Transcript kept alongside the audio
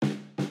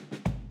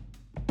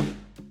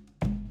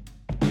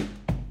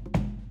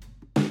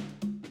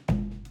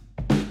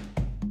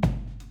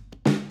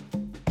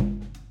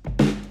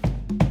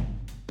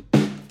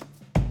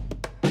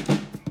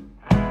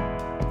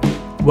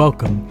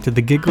Welcome to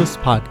the Gigless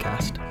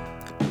Podcast,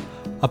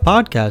 a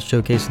podcast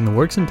showcasing the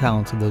works and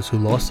talents of those who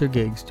lost their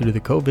gigs due to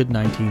the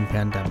COVID-19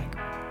 pandemic.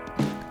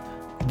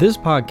 This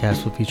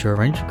podcast will feature a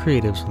range of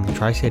creatives from the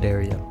tri-state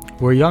area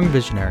who are young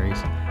visionaries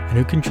and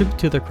who contribute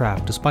to their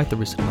craft despite the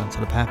recent events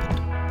that have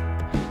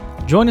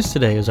happened. Join us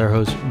today as our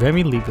host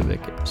Remy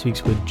Levovic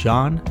speaks with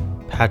John,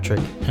 Patrick,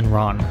 and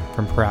Ron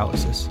from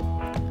Paralysis.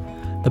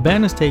 The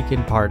band has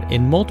taken part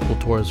in multiple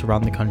tours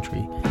around the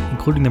country,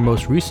 including their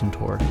most recent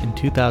tour in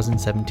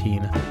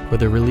 2017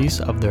 with the release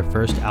of their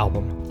first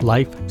album,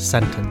 Life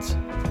Sentence.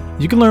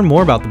 You can learn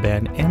more about the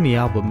band and the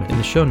album in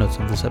the show notes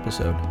of this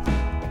episode.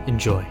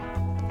 Enjoy.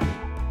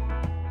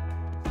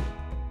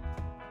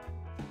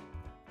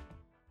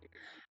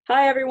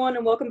 Hi, everyone,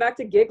 and welcome back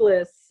to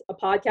Gigless, a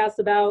podcast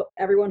about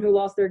everyone who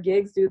lost their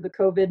gigs due to the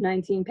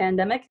COVID-19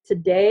 pandemic.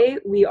 Today,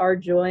 we are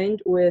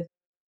joined with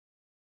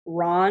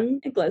Ron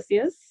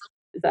Iglesias.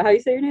 Is that how you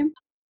say your name?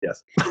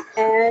 Yes.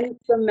 And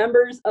some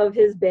members of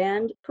his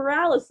band,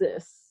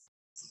 Paralysis.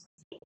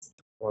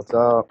 What's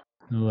up?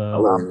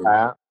 Hello. I'm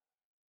Pat.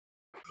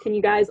 Can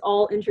you guys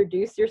all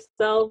introduce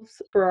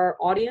yourselves for our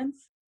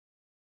audience?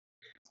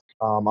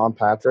 I'm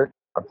Patrick.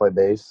 I play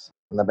bass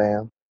in the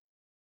band.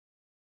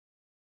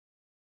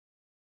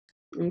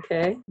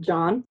 Okay.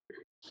 John?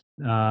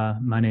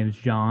 My name is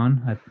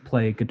John. I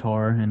play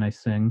guitar and I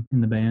sing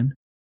in the band.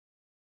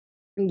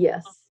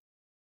 Yes.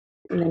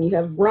 And then you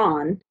have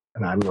Ron.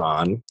 And I'm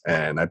Ron,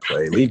 and I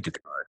play lead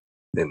guitar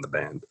in the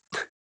band.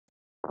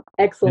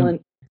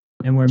 Excellent.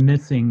 And we're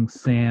missing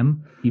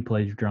Sam. He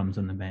plays drums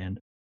in the band.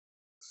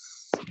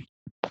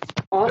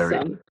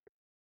 Awesome.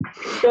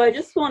 So I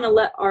just want to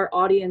let our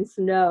audience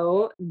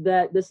know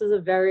that this is a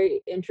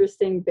very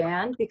interesting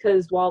band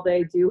because while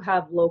they do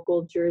have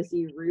local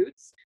Jersey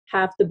roots,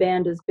 half the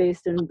band is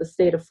based in the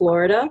state of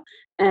Florida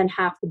and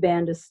half the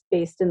band is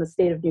based in the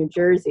state of New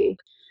Jersey.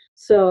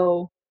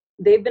 So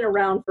they've been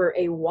around for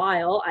a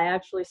while. I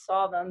actually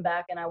saw them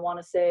back in, I want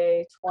to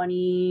say,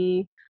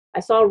 I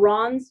saw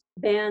Ron's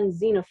band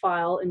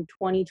Xenophile in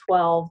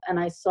 2012, and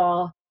I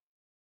saw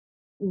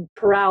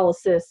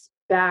Paralysis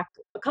back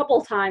a couple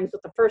times,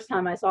 but the first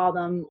time I saw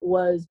them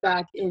was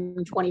back in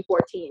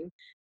 2014.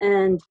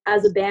 And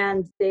as a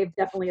band, they've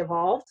definitely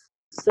evolved.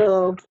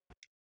 So,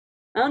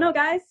 I don't know,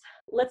 guys.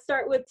 Let's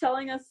start with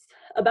telling us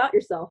about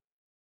yourself.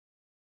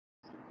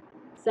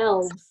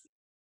 Selves.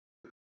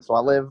 So I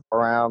live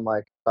around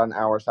like about an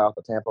hour south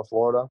of Tampa,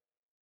 Florida.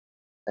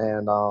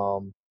 And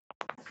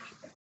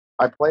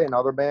I play in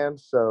other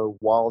bands. So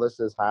while this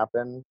has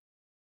happened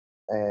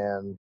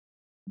and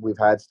we've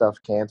had stuff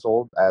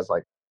canceled as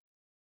like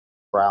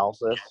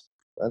Paralysis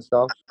and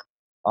stuff,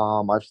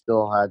 I've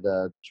still had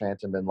the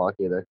chance and been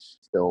lucky to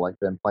still like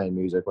been playing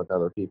music with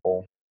other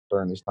people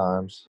during these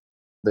times.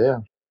 But yeah.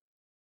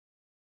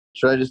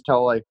 Should I just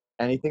tell like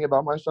anything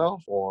about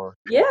myself or?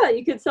 Yeah,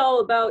 you could tell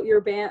about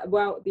your band,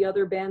 about the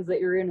other bands that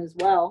you're in as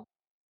well.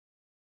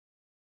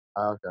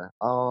 Okay.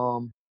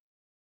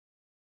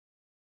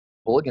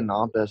 Bulligan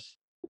Nompus.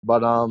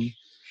 But I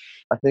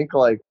think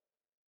like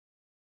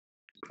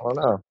I don't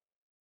know.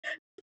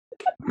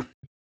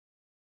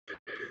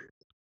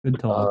 Good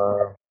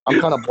talk.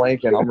 I'm kind of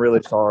blanking. I'm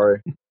really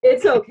sorry.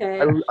 It's okay.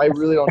 I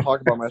really don't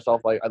talk about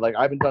myself like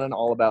I haven't done an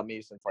all about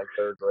me since like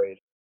third grade.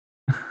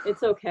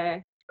 It's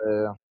okay.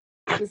 Yeah.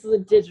 This is a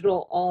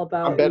digital all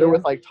about I'm better you.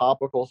 with like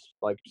topical,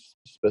 like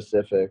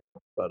specific,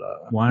 but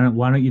Why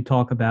don't you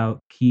talk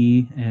about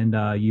Key and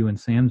you and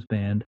Sam's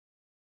band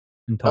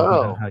and talk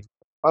about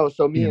how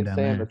so me and down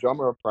Sam, there. the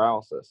drummer of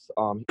Paralysis,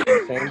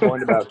 Sam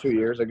joined about 2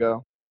 years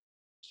ago.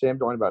 Sam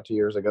joined about 2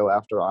 years ago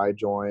after I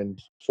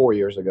joined 4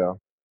 years ago,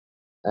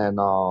 and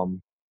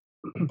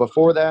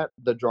before that,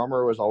 the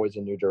drummer was always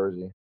in New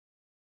Jersey,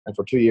 and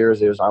for 2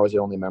 years I was the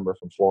only member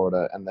from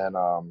Florida, and then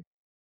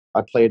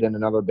I played in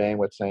another band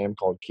with Sam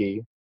called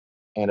Key,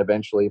 and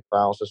eventually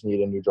Paralysis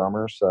needed a new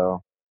drummer,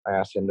 so I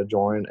asked him to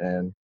join,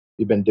 and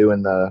we've been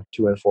doing the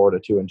 2 in Florida,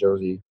 2 in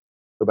Jersey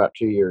for about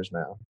 2 years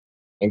now,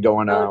 and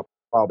going out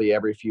probably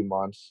every few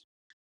months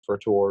for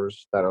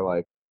tours that are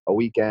like a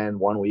weekend,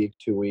 1 week,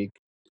 2 week.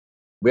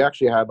 We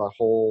actually had a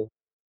whole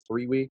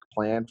 3 week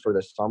planned for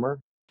this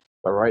summer,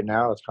 but right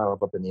now it's kind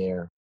of up in the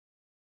air,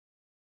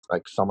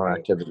 like summer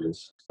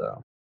activities.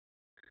 So.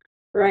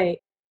 Right.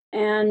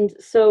 And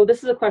so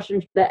this is a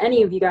question that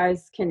any of you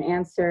guys can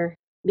answer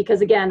because,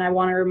 again, I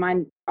want to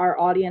remind our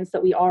audience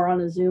that we are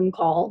on a Zoom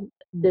call.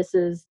 This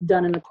is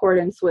done in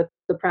accordance with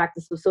the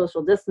practice of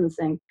social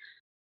distancing.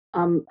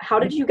 How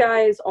did you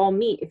guys all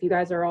meet if you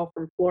guys are all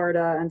from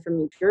Florida and from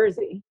New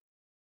Jersey?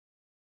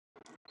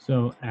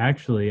 So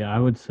actually, I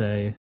would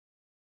say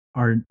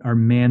our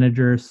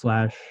manager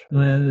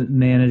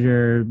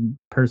manager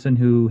person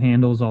who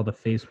handles all the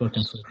Facebook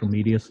and social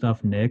media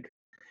stuff, Nick,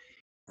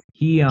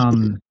 he's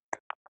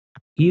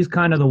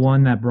kind of the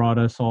one that brought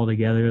us all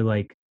together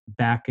like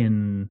back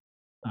in,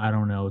 I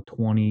don't know,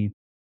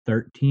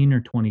 2013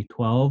 or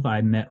 2012.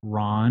 I met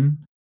Ron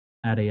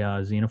at a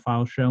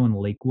Xenophile show in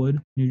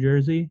Lakewood, New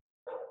Jersey,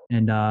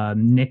 and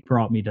Nick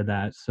brought me to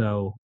that.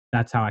 So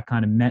that's how I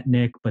kind of met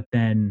Nick. But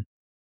then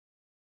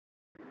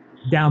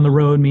down the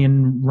road, me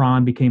and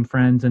Ron became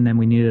friends, and then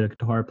we needed a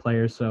guitar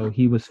player, so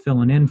he was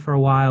filling in for a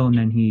while, and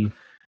then he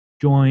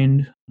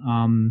joined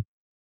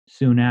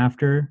soon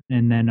after.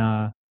 And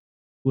then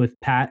with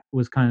Pat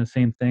was kind of the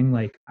same thing.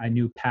 Like I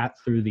knew Pat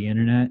through the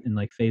internet and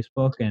like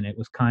Facebook, and it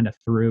was kind of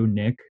through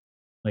Nick.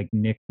 Like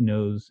Nick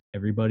knows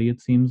everybody,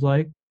 it seems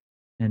like.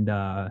 And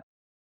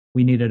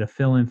we needed a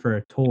fill in for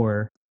a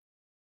tour,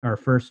 our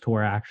first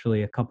tour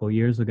actually a couple of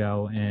years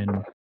ago,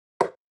 and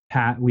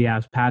we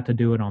asked Pat to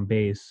do it on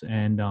bass,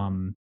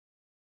 and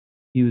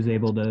he was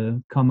able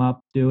to come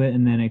up, do it,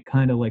 and then it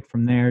kind of like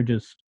from there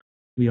just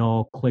we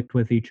all clicked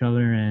with each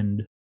other,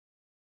 and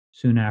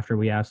soon after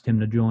we asked him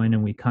to join,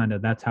 and we kind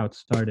of that's how it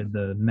started,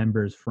 the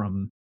members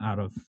from out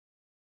of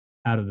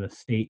the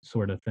state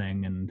sort of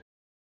thing. And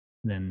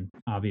then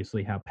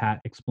obviously how Pat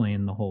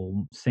explained the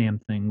whole Sam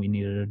thing, we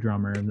needed a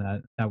drummer, and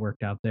that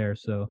worked out there.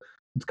 So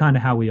it's kind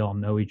of how we all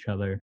know each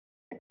other.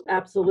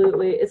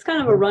 Absolutely. It's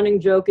kind of a running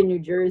joke in New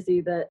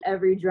Jersey that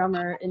every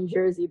drummer in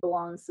Jersey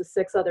belongs to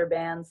 6 other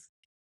bands.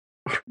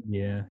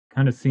 Yeah,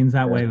 kind of seems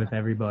that way with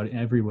everybody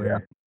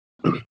everywhere.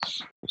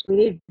 We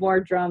need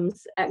more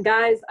drums.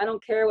 Guys, I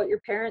don't care what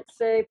your parents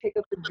say, pick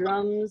up the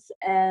drums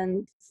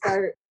and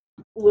start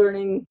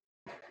learning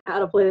how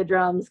to play the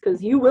drums,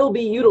 because you will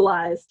be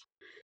utilized.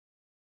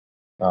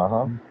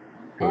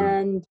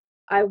 And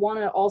I want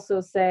to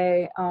also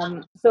say,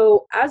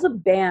 so as a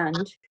band,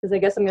 because I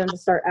guess I'm going to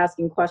start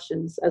asking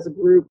questions as a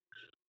group,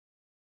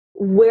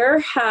 where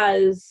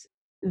has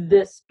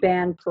this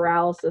band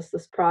Paralysis,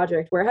 this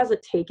project, where has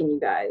it taken you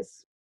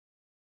guys?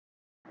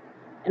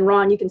 And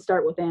Ron, you can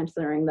start with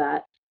answering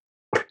that.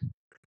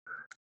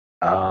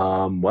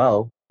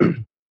 Well,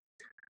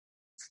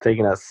 it's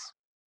taken us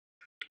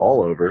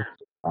all over.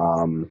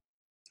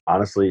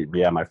 Honestly,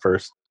 yeah, my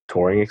first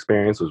touring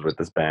experience was with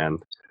this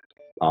band.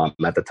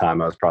 At the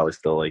time, I was probably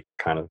still like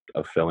kind of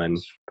a fill-in,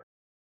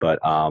 but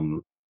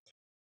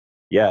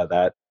yeah,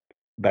 that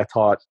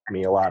taught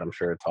me a lot. I'm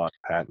sure it taught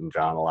Pat and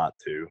John a lot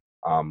too.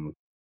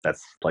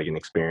 That's like an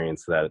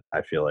experience that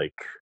I feel like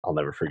I'll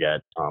never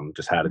forget.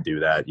 Just how to do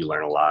that, you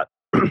learn a lot.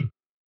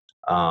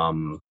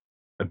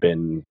 I've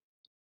been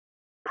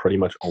pretty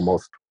much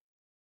almost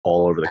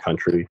all over the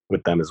country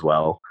with them as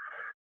well,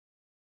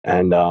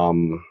 and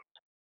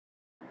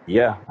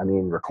yeah, I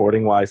mean,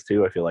 recording wise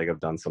too, I feel like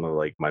I've done some of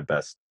like my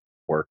best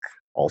work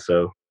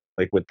also,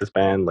 like with this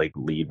band, like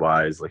lead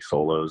wise, like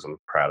solos. I'm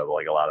proud of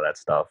like a lot of that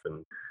stuff,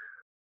 and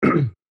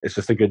it's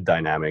just a good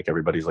dynamic.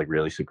 Everybody's like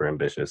really super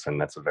ambitious, and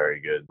that's a very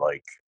good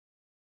like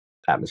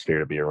atmosphere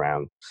to be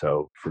around.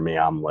 So for me,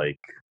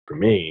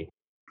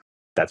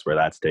 that's where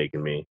that's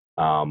taken me.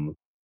 And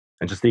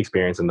just the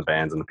experience in the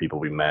bands and the people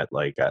we met,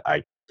 like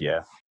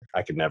yeah,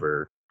 I could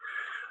never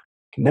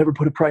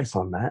put a price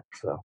on that.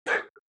 So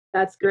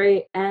That's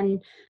great.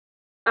 And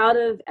out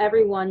of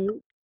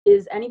everyone,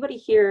 is anybody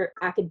here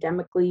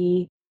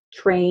academically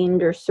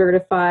trained or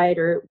certified,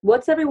 or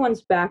what's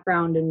everyone's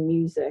background in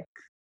music?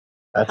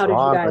 That's How did you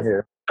Ron guys? right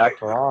here.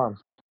 That's Ron.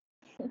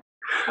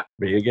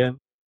 me again.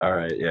 All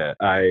right, yeah.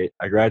 I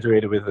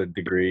graduated with a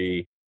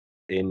degree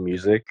in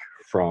music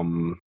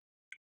from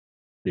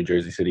New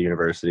Jersey City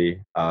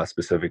University,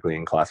 specifically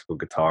in classical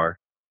guitar.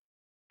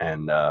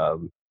 And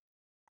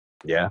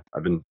yeah,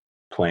 I've been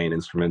playing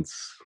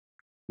instruments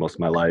most of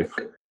my life.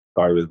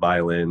 Started with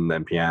violin,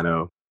 then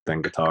piano,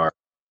 then guitar,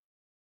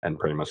 and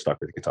pretty much stuck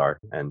with guitar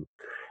and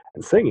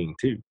singing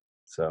too.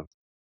 So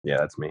yeah,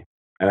 that's me.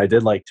 And I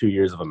did like 2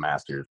 years of a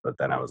master's, but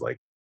then I was like,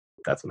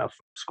 that's enough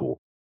school.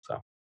 So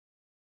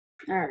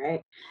All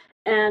right.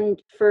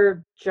 And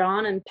for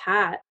John and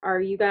Pat,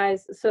 are you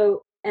guys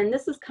so, and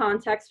this is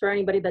context for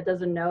anybody that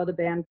doesn't know the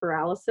band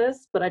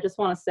Paralysis, but I just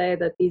want to say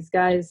that these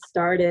guys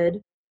started,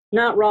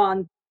 not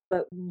Ron,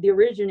 but the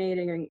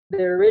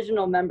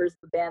original members of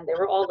the band, they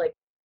were all like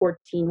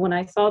 14 when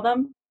I saw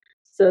them.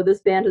 So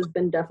this band has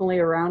been definitely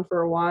around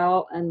for a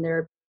while, and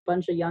they're a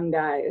bunch of young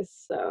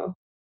guys.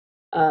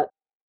 Uh,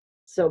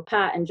 so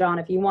Pat and John,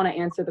 if you want to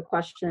answer the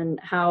question,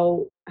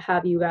 how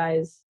have you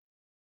guys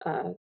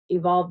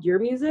evolved your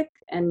music,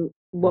 and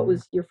what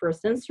was your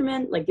first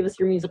instrument? Like, give us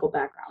your musical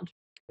background.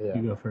 Yeah.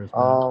 You go first.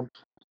 All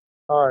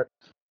right.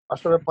 I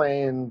started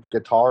playing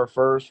guitar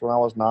first when I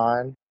was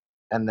 9,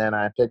 and then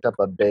I picked up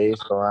a bass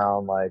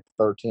around like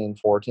 13,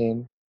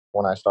 14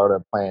 when I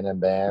started playing in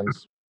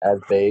bands as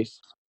bass.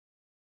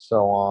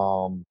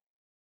 So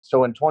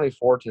in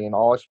 2014,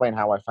 I'll explain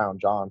how I found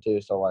John too.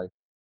 So like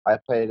I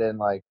played in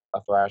like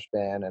a thrash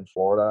band in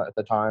Florida at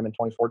the time in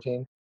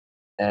 2014,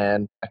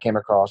 and I came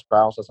across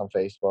Paralysis on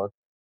Facebook,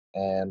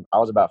 and I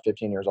was about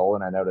 15 years old,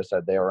 and I noticed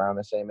that they were around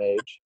the same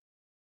age.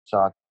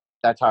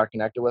 That's how I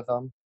connected with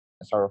them.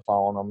 I started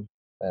following them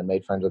and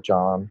made friends with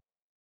John.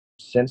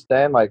 Since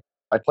then, like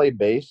I played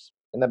bass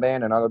in the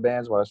band and other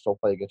bands, but I still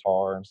play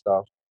guitar and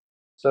stuff.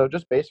 So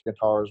just bass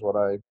guitar is what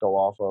I go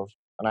off of,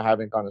 and I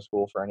haven't gone to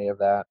school for any of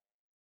that.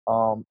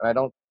 And I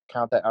don't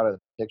count that out of the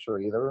picture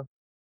either. I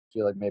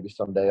feel like maybe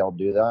someday I'll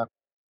do that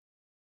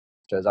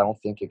because I don't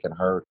think it can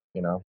hurt,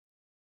 you know.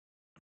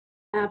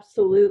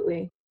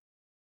 Absolutely.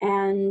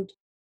 And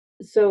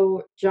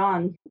so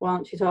John, why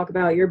don't you talk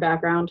about your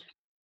background?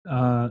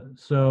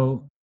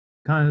 So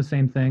kind of the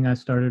same thing. I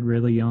started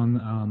really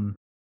young,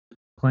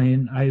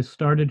 playing. I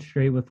started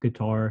straight with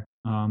guitar.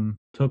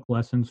 Took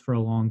lessons for a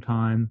long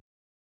time.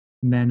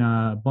 And then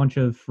a bunch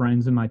of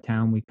friends in my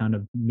town, we kind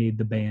of made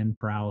the band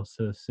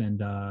Paralysis,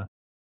 and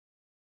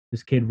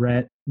this kid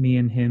Rhett, me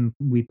and him,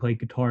 we played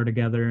guitar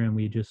together, and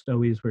we just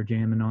always were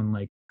jamming on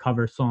like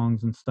cover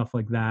songs and stuff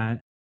like that.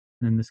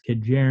 And then this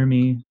kid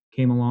Jeremy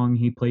came along,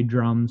 he played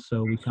drums,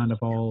 so we kind of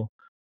all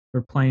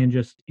were playing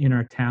just in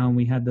our town.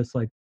 We had this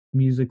like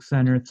music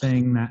center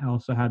thing that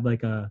also had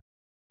like a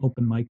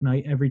open mic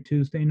night every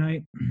Tuesday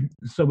night.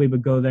 So we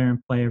would go there and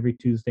play every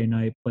Tuesday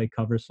night, play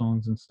cover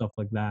songs and stuff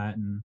like that.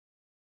 And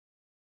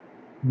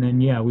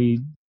then yeah,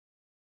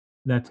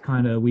 that's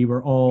kind of, we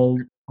were all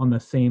on the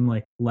same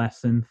like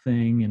lesson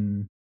thing.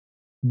 And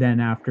then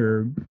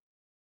after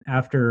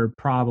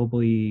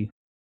probably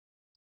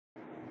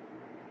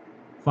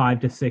 5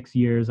 to 6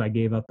 years, I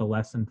gave up the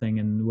lesson thing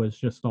and was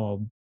just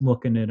all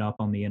looking it up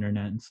on the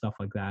internet and stuff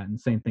like that. And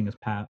same thing as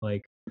Pat,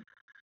 like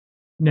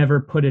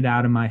never put it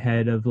out of my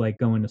head of like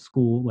going to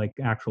school, like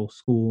actual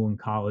school and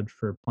college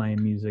for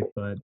playing music,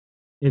 but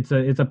it's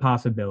a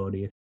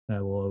possibility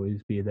that will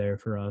always be there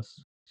for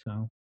us.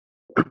 So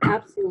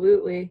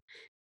Absolutely.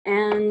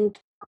 And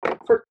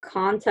for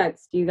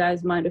context, do you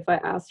guys mind if I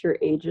ask your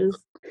ages?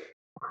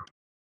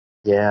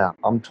 Yeah,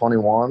 I'm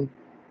 21.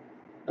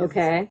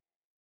 Okay.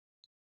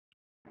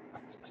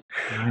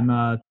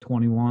 I'm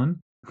 21.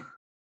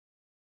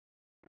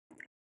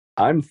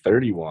 I'm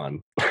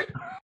 31.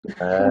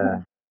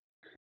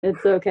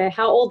 It's okay.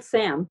 How old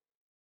Sam?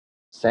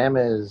 Sam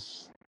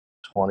is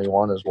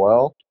 21 as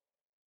well.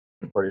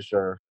 Pretty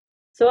sure.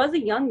 So as a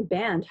young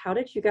band, how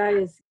did you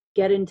guys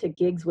get into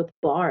gigs with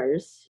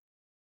bars?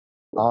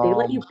 They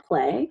let you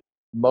play?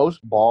 Most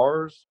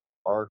bars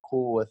are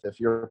cool with, if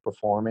you're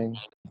performing,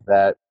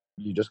 that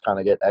you just kind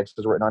of get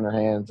X's written on your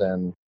hands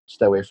and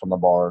stay away from the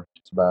bar.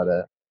 That's about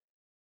it.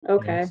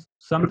 Okay. Yes.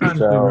 Sometimes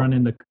we run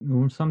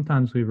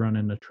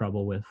into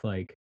trouble with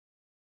like,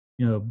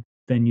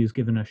 venues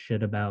giving us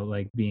shit about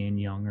like being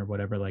young or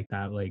whatever like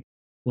that. Like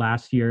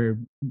last year,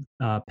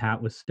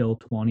 Pat was still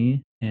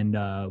 20,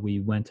 and we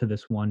went to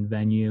this one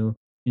venue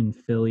in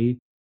Philly,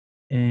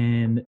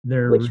 and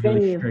they're Which really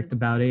venue? strict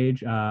about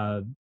age.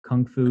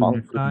 Kung Fu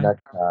Necktie.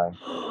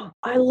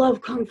 I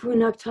love Kung Fu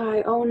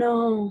Necktie. Oh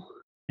no.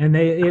 And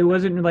it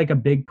wasn't like a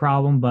big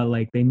problem, but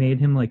like they made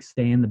him like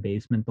stay in the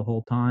basement the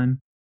whole time.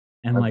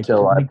 And like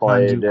Until I anytime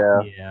played,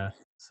 yeah. yeah.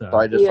 So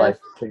I just Yeah. like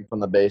came from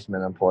the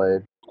basement and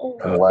played. Oh,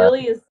 and left.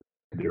 Philly is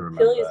I do remember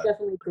Philly is that.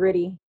 definitely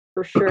gritty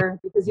for sure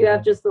because you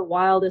have just the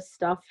wildest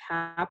stuff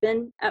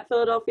happen at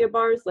Philadelphia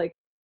bars. Like,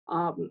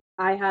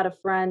 I had a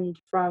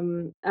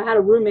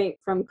roommate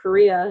from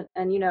Korea,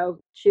 and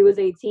she was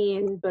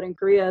 18, but in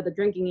Korea the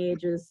drinking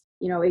age is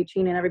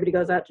 18, and everybody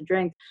goes out to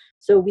drink.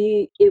 So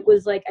it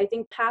was like I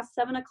think past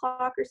 7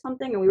 o'clock or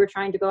something, and we were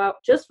trying to go out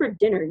just for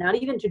dinner, not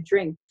even to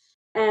drink.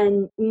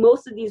 And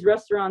most of these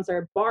restaurants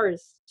are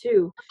bars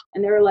too,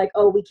 and they were like,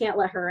 "Oh, we can't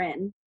let her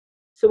in."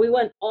 So we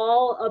went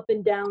all up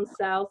and down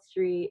South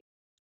Street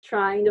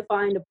trying to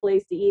find a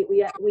place to eat.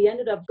 We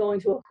ended up going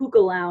to a hookah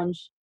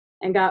lounge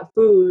and got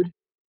food,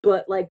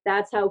 but like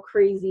that's how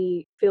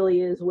crazy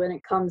Philly is when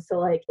it comes to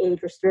like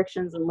age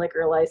restrictions and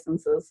liquor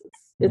licenses.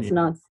 It's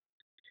nuts.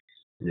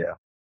 Yeah.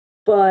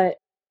 But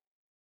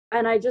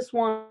and I just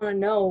want to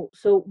know,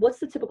 so what's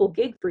the typical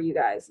gig for you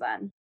guys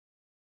then?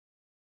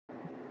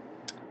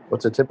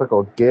 What's a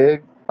typical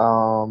gig?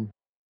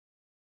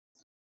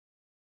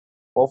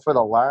 Well, for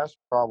the last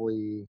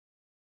probably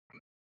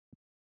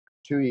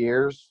 2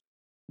 years,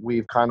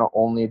 we've kind of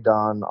only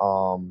done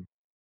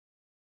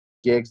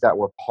gigs that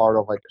were part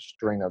of like a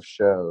string of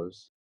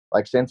shows.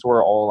 Like since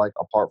we're all like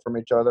apart from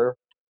each other,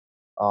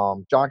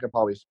 John can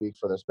probably speak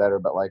for this better,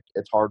 but like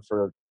it's hard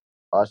for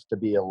us to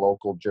be a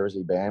local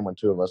Jersey band when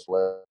two of us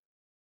live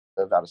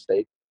out of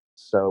state.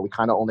 So we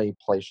kind of only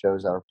play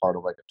shows that are part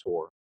of like a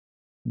tour.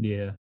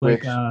 Yeah.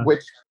 Like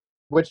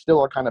which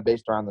still are kind of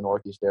based around the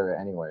Northeast area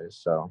anyways.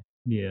 So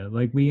yeah,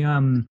 like we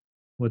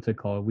what's it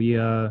called? We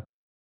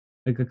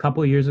like a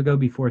couple of years ago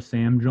before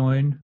Sam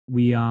joined,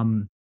 we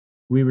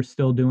were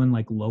still doing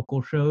like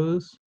local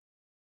shows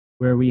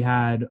where we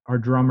had our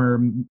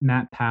drummer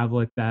Matt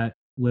Pavlik that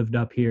lived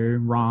up here,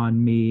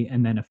 Ron, me,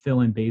 and then a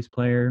fill-in bass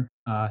player.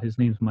 His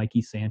name's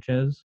Mikey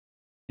Sanchez.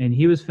 And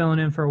he was filling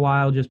in for a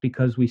while just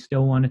because we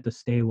still wanted to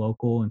stay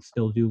local and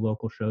still do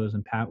local shows.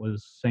 And Pat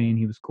was saying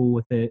he was cool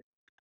with it.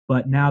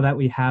 But now that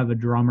we have a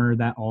drummer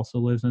that also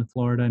lives in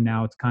Florida,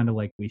 now it's kind of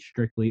like we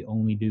strictly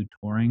only do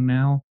touring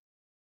now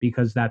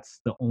because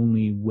that's the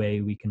only way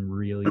we can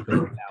really go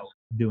about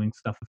doing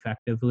stuff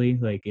effectively.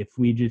 Like if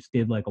we just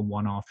did like a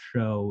one-off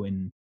show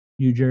in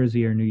New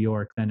Jersey or New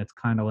York, then it's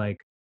kind of like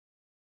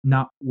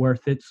not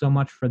worth it so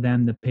much for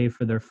them to pay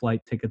for their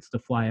flight tickets to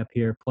fly up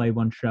here, play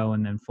one show,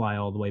 and then fly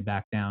all the way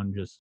back down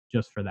just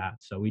for that.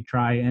 So we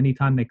try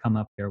anytime they come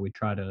up here, we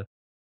try to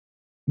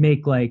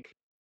make like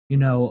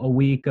a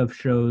week of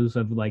shows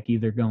of like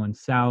either going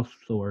south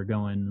or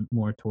going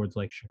more towards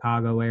like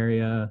Chicago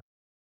area,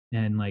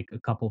 And like a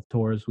couple of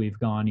tours we've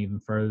gone even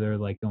further,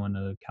 like going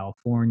to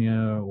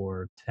California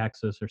or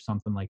Texas or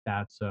something like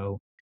that. So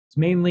it's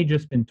mainly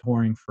just been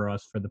touring for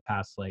us for the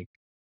past like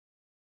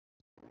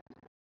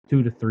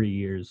 2 to 3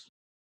 years.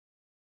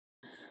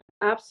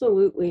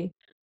 Absolutely.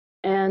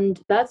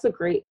 And that's a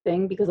great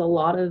thing because a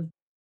lot of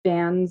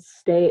bands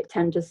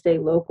tend to stay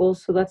local.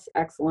 So that's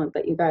excellent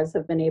that you guys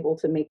have been able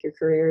to make your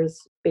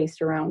careers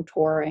based around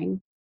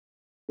touring.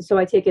 So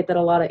I take it that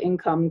a lot of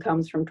income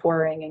comes from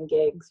touring and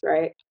gigs,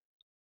 right?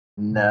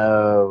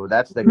 No,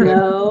 that's the good.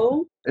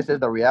 No. This is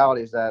the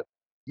reality is that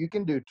you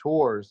can do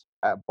tours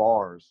at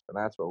bars, and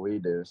that's what we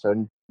do.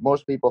 So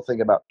most people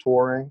think about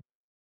touring,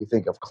 you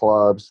think of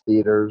clubs,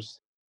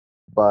 theaters,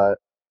 but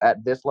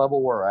at this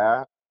level we're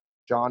at,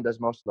 John does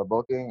most of the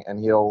booking,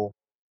 and he'll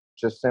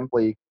just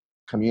simply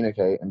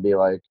communicate and be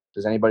like,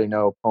 does anybody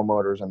know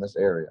promoters in this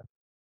area?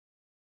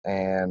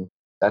 And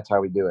that's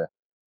how we do it.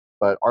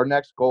 But our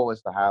next goal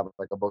is to have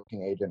like a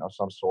booking agent of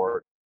some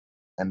sort,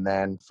 and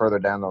then further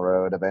down the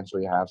road,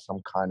 eventually have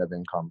some kind of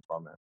income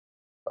from it.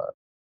 But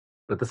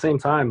at the same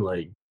time,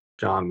 like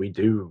John, we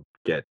do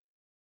get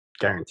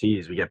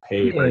guarantees. We get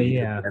paid, but it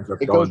Yeah. ends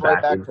up It going goes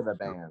right back in. to the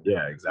band.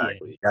 Yeah,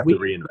 exactly. Yeah. You have to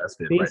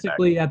reinvest it right back.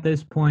 Basically, at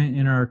this point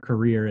in our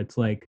career, it's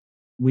like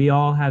we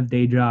all have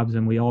day jobs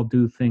and we all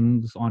do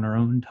things on our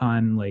own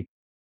time. Like,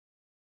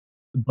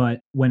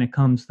 but when it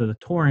comes to the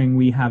touring,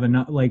 we have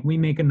enough, like, we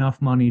make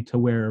enough money to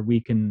where we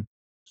can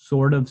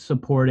sort of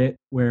support it,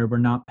 where we're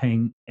not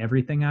paying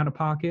everything out of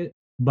pocket,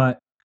 but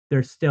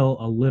there's still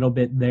a little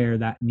bit there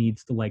that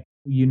needs to, like,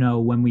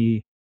 when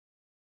we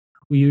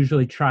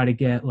usually try to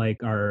get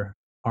like our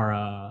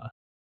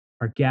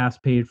gas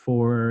paid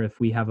for, if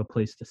we have a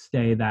place to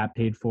stay, that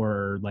paid for,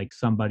 or like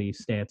somebody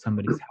stay at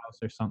somebody's house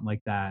or something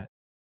like that.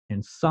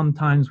 And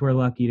sometimes we're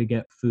lucky to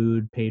get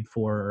food paid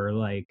for, or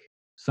like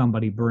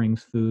somebody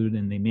brings food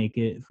and they make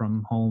it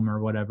from home or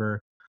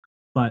whatever.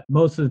 But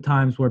most of the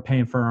times we're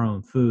paying for our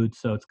own food,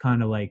 so it's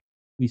kind of like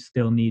we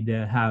still need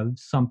to have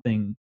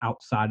something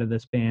outside of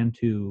this band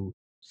to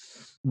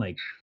like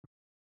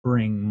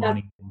bring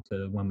money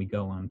into when we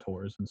go on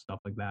tours and stuff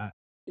like that.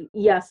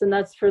 Yes, and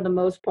that's for the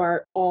most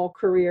part all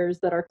careers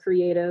that are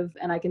creative.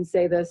 And I can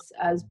say this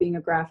as being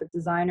a graphic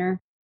designer,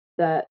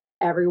 that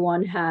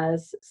everyone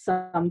has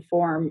some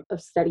form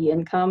of steady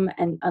income.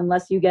 And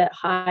unless you get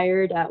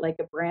hired at like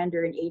a brand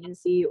or an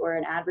agency or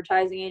an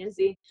advertising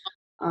agency,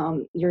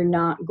 you're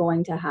not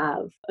going to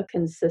have a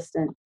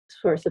consistent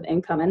source of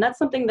income. And that's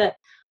something that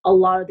a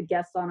lot of the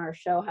guests on our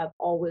show have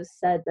always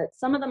said, that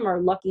some of them are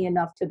lucky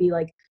enough to be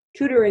like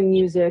tutoring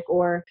music,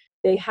 or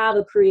they have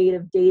a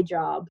creative day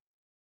job.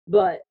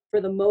 But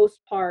for the most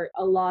part,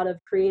 a lot of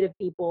creative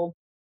people,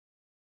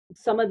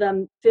 some of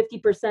them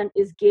 50%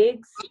 is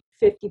gigs,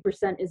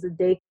 50% is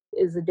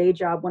a day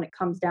job when it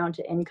comes down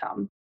to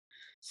income.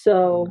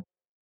 So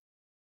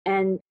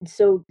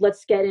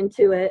let's get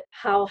into it.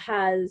 How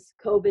has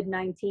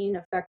COVID-19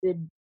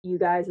 affected you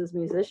guys as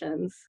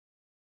musicians?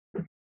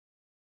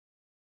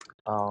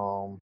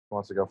 Who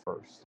wants to go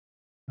first?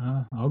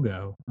 I'll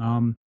go.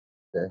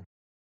 Okay.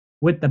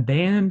 With the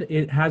band,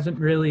 it hasn't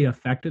really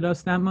affected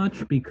us that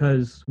much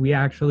because we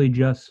actually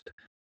just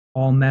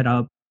all met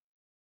up,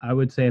 I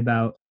would say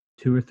about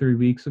 2 or 3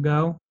 weeks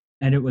ago,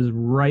 and it was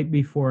right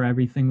before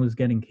everything was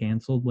getting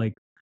canceled. Like,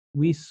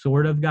 we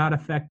sort of got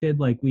affected.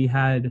 Like, we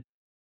had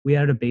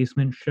a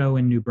basement show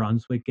in New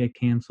Brunswick get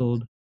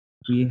canceled.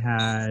 We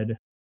had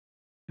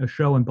a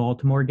show in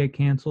Baltimore get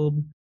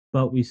canceled,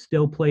 but we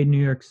still played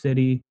New York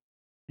City.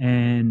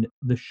 And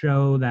the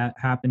show that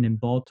happened in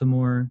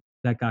Baltimore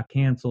that got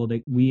canceled,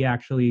 we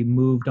actually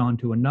moved on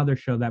to another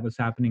show that was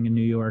happening in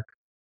New York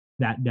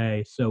that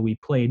day. So we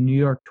played New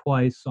York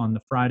twice on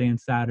the Friday and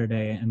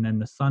Saturday, and then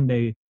the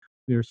Sunday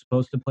we were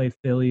supposed to play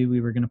Philly.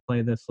 We were going to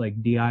play this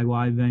like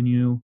DIY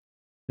venue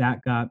that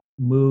got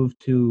moved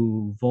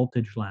to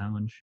Voltage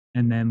Lounge,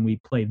 and then we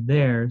played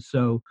there.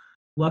 So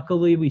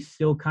luckily we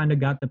still kind of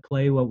got to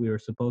play what we were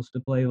supposed to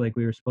play. Like,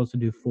 we were supposed to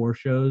do 4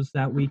 shows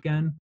that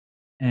weekend,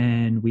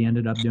 and we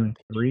ended up doing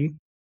 3,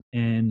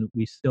 and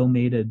we still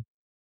made a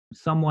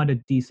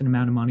decent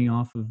amount of money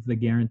off of the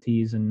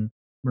guarantees and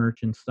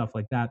merch and stuff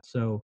like that.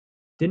 So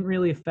didn't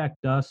really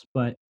affect us,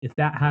 but if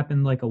that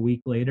happened like a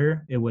week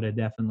later, it would have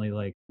definitely,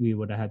 like, we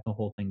would have had the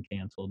whole thing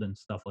canceled and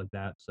stuff like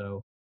that.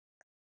 So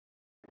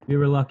we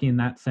were lucky in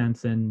that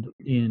sense. And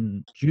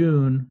in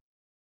June,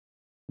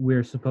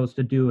 we're supposed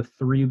to do a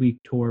 3-week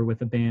tour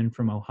with a band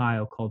from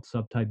Ohio called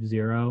Subtype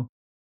Zero,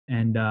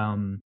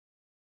 and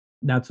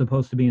that's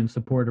supposed to be in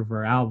support of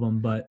our album,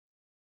 but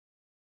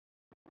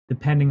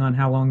depending on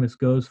how long this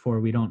goes for,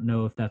 we don't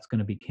know if that's going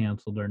to be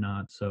canceled or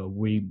not. So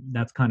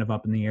that's kind of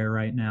up in the air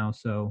right now.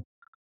 So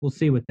we'll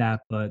see with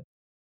that. But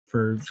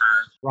for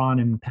Ron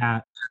and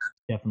Pat,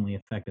 definitely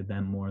affected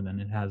them more than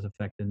it has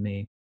affected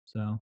me.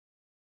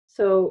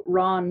 So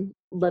Ron,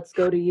 let's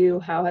go to you.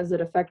 How has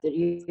it affected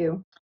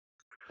you?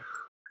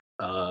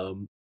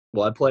 Well,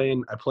 I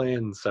play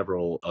in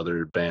several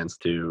other bands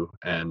too,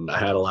 and I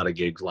had a lot of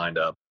gigs lined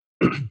up,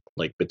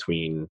 like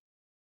between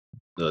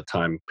the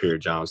time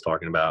period John was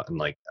talking about and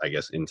like I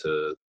guess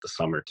into the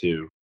summer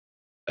too.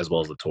 as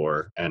well as the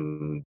tour.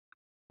 And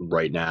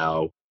right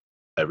now,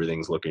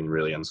 everything's looking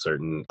really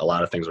uncertain. A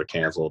lot of things were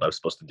canceled. I was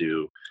supposed to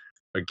do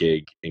a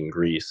gig in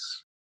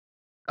Greece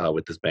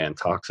with this band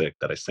Toxic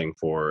that I sing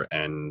for,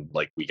 and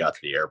like we got to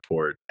the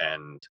airport,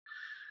 and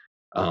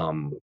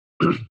um,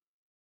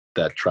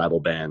 that travel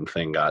ban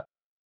thing got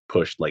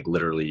pushed like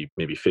literally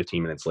maybe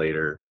 15 minutes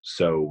later.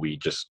 So we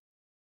just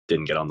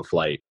didn't get on the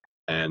flight,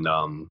 and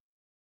Oh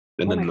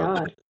my then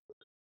God.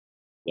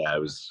 yeah, it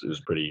was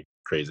pretty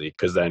crazy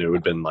because then it would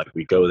have been like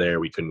we go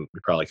there, we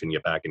probably couldn't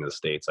get back into the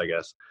States, I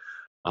guess.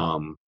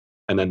 Um,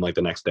 and then like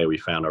the next day we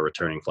found our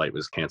returning flight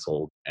was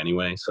canceled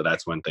anyway. So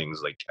that's when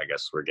things like I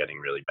guess were getting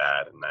really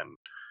bad. And then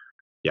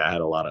yeah, I had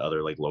a lot of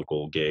other like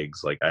local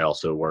gigs. Like I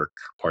also work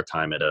part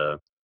time at a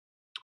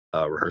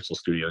rehearsal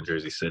studio in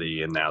Jersey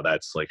City, and now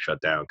that's like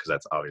shut down because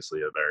that's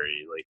obviously a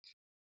very like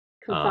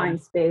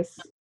Confined space.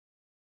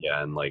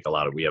 yeah, and like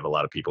we have a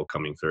lot of people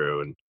coming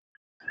through, and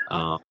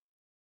um,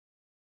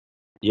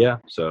 yeah.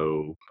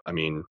 So I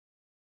mean,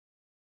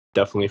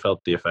 definitely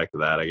felt the effect of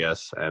that, I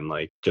guess, and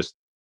like just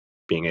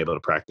being able to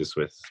practice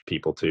with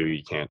people too.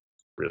 You can't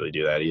really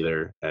do that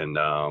either, and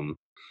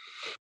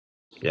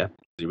yeah,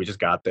 we just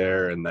got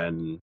there, and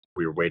then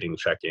we were waiting to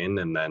check in,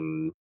 and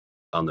then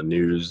on the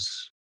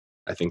news,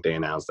 I think they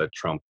announced that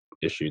Trump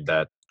issued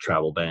that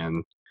travel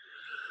ban.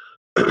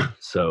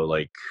 So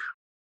like,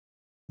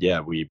 yeah,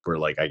 we were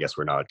like, I guess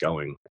we're not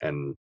going,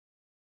 and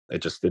it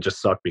just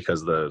sucked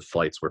because the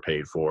flights were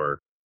paid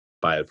for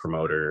by a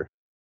promoter.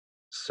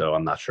 So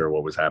I'm not sure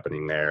what was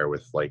happening there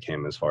with like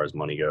him as far as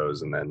money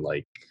goes, and then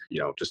like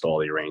just all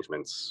the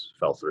arrangements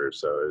fell through.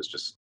 So it was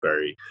just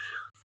very,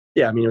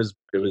 yeah. I mean,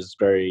 it was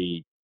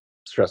very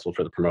stressful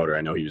for the promoter.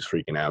 I know he was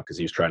freaking out because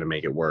he was trying to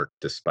make it work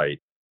despite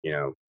you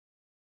know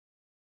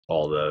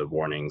all the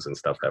warnings and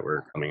stuff that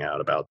were coming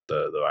out about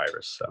the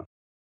virus. So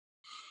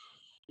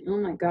Oh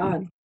my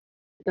God.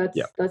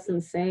 yeah. That's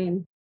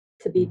insane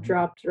to be Mhm.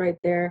 dropped right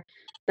there.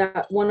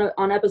 That one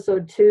on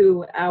episode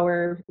 2,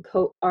 our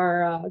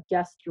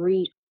guest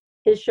Reet,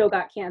 his show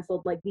got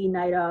canceled like the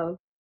night of,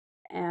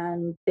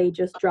 and they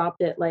just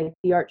dropped it like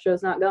the art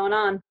show's not going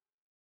on,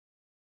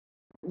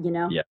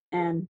 Yeah.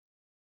 and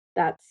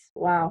that's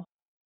wow.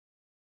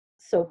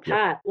 So Yep.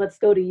 Pat, let's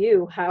go to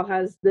you. How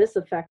has this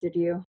affected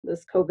you,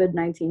 this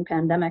COVID-19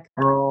 pandemic?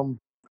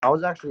 I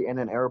was actually in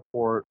an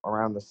airport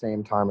around the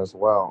same time as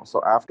well.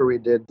 So after we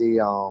did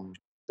the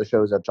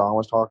shows that John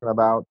was talking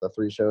about, the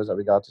 3 shows that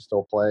we got to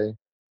still play,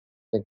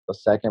 I think the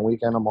second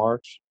weekend of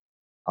March,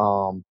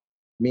 um,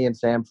 me and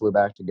Sam flew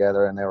back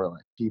together, and there were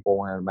like people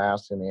wearing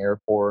masks in the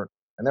airport,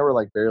 and there were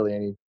like barely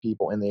any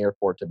people in the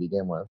airport to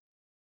begin with.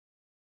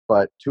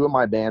 But 2 of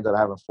my bands that I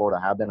have in Florida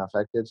have been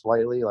affected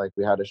slightly. Like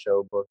we had a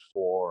show booked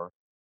for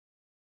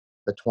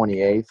the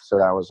 28th, so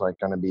that was like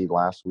going to be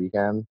last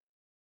weekend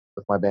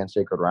with my band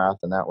Sacred Wrath,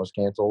 and that was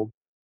canceled.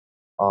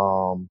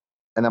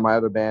 And then my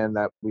other band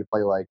that we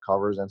play like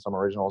covers and some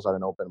originals at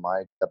an open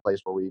mic, that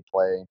place where we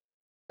play,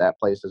 that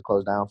place is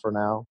closed down for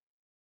now.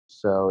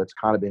 So it's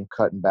kind of been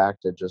cutting back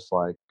to just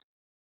like,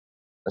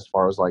 as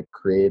far as like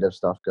creative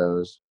stuff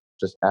goes,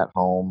 just at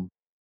home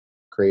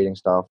creating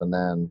stuff, and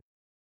then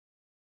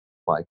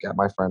like at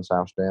my friend's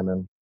house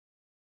jamming.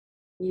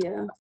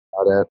 Yeah.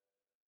 About it.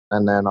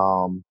 And then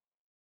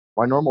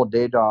my normal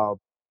day job,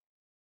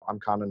 I'm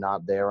kind of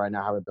not there right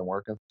now. I haven't been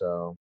working,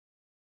 so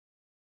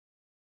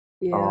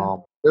Yeah.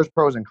 there's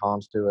pros and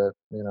cons to it.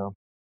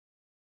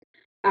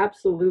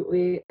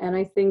 Absolutely. And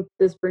I think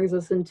this brings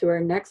us into our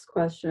next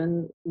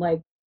question.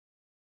 Like,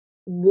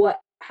 what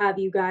have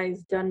you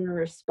guys done in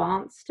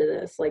response to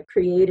this? Like,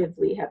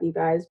 creatively, have you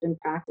guys been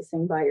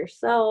practicing by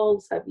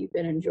yourselves? Have you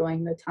been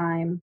enjoying the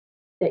time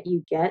that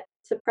you get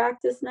to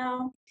practice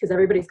now? Because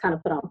everybody's kind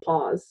of put on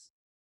pause.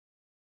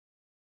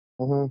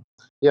 hmm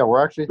Yeah,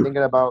 we're actually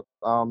thinking about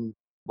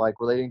like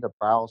relating to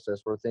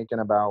Paralysis. We're thinking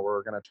about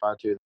we're gonna try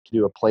to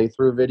do a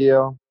playthrough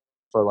video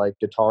for like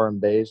guitar and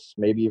bass,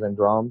 maybe even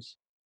drums,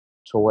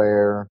 to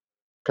where,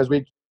 because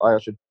I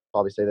should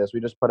probably say this,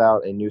 we just put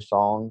out a new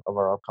song of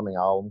our upcoming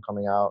album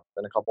coming out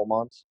in a couple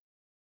months.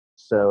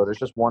 So there's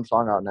just one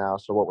song out now.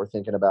 So what we're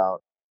thinking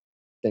about,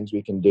 things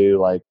we can do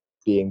like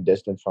being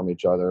distant from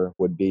each other,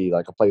 would be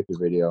like a playthrough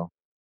video,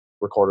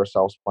 record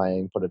ourselves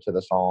playing, put it to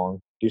the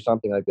song, do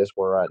something like this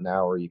where we're at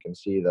now, where you can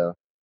see the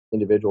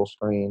individual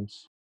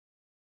screens.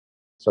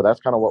 So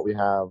that's kind of what we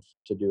have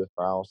to do with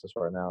Paralysis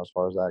right now, as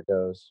far as that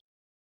goes.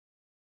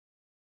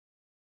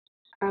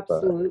 But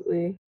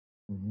Absolutely.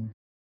 mhm.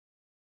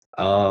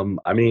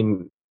 I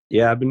mean,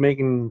 yeah, I've been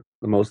making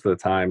the most of the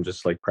time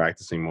just like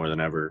practicing more than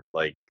ever.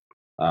 Like,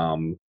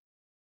 um,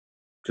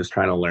 just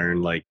trying to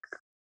learn like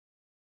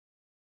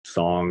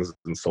songs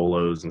and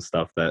solos and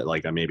stuff that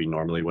like I maybe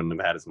normally wouldn't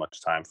have had as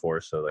much time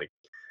for. So like,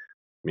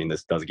 I mean,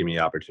 this does give me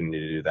the opportunity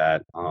to do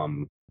that.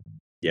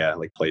 Yeah,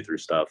 like play through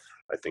stuff.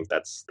 I think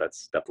that's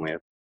definitely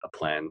a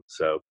plan.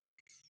 So,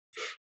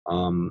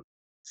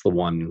 it's the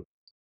one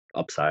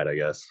upside, I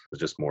guess.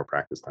 It's just more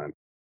practice time.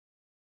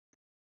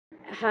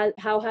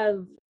 How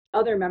have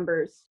other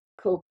members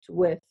coped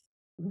with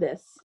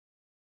this?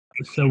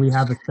 So we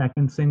have a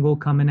second single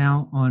coming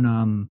out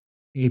on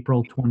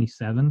April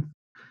 27th.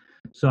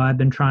 So I've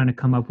been trying to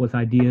come up with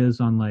ideas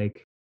on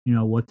like,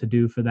 what to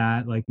do for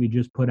that. Like we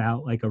just put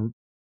out like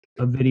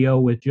a video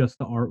with just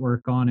the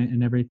artwork on it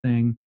and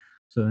everything.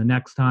 So the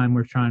next time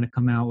we're trying to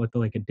come out with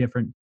like a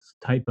different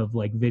type of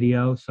like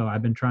video. So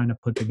I've been trying to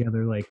put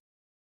together like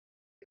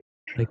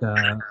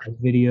a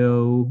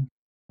video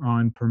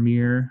on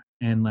Premiere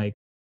and like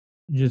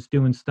just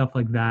doing stuff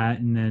like that,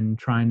 and then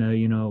trying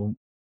to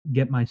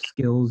get my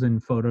skills in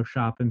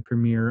Photoshop and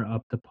Premiere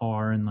up to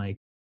par, and like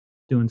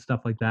doing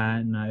stuff like that.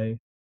 And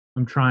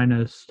I'm trying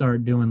to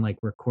start doing like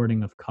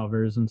recording of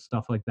covers and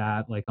stuff like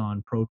that, like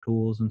on Pro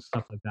Tools and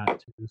stuff like that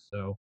too.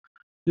 So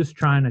just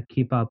trying to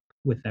keep up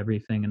with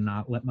everything and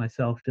not let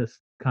myself just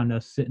kind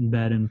of sit in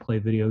bed and play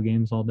video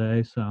games all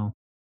day. So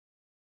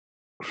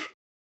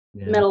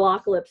yeah.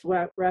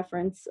 Metalocalypse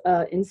reference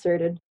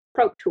inserted.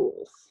 Pro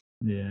Tools.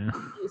 Yeah.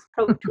 Use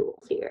Pro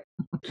Tools here.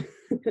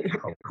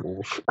 Pro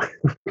Tools.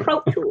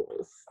 Pro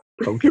Tools.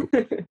 Pro Tools.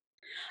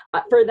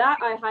 For that,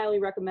 I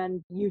highly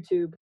recommend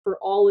YouTube. For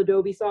all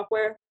Adobe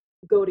software,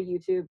 go to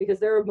YouTube, because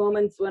there were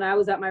moments when I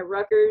was at my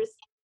Rutgers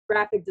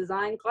graphic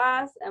design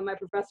class and my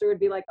professor would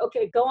be like,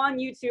 okay, go on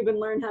YouTube and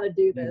learn how to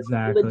do this.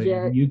 Exactly.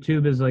 Legit.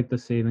 YouTube is like the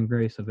saving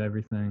grace of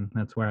everything.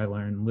 That's where I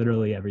learned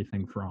literally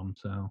everything from.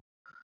 So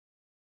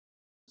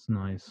it's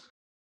nice.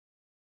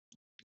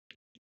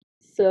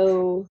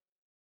 So,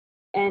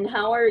 and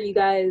how are you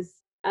guys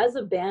as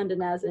a band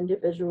and as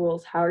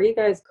individuals, how are you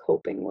guys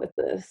coping with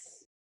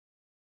this?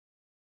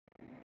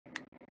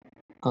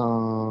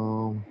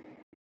 Um,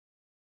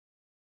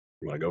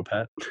 You want to go,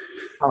 Pat?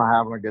 kind of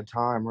having a good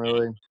time,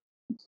 really.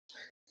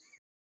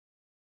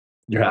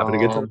 You're having a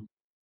good time?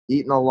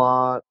 Eating a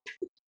lot,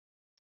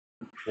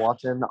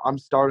 watching. I'm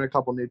starting a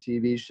couple new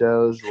TV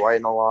shows,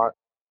 writing a lot.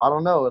 I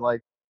don't know,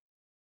 like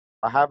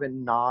I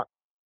haven't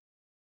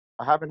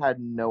had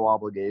no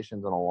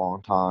obligations in a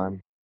long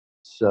time,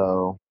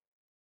 so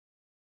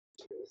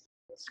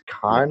it's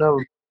kind of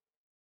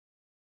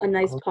A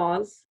nice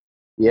pause.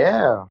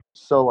 yeah.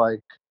 So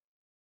like,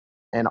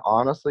 and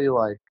honestly,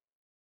 like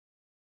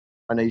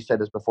I know you said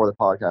this before the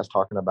podcast,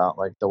 talking about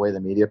like the way the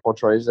media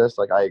portrays this.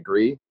 Like I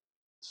agree.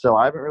 So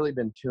I haven't really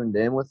been tuned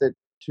in with it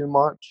too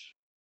much.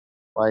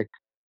 Like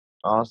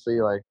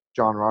honestly, like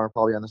John and Ron are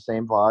probably on the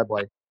same vibe.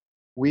 Like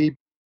we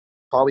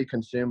probably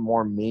consume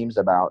more memes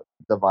about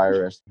the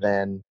virus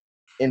than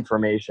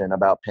information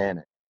about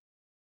panic.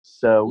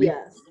 So we,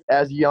 Yes.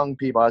 as young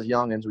people, as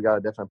youngins, we got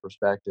a different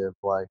perspective.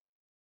 Like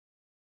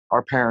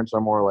our parents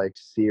are more like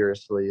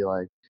seriously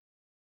like,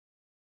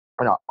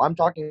 or no, I'm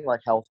talking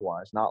like health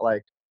wise, not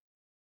like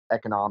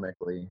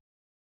economically,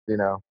 you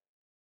know.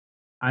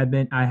 I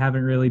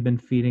haven't really been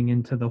feeding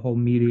into the whole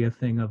media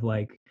thing of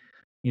like,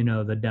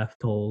 the death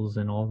tolls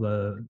and all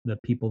the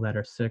people that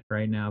are sick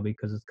right now,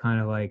 because it's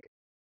kind of like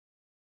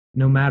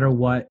no matter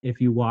what,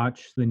 if you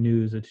watch the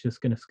news, it's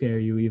just going to scare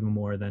you even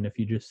more than if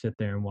you just sit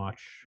there and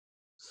watch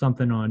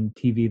something on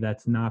TV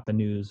that's not the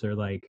news, or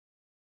like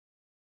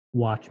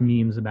watch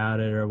memes about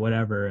it or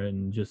whatever,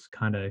 and just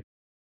kind of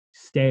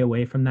stay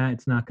away from that.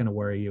 It's not going to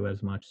worry you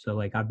as much. So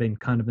like I've been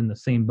kind of in the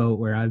same boat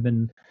where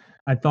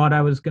I thought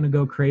I was going to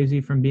go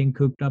crazy from being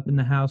cooped up in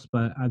the house,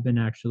 but I've been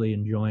actually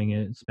enjoying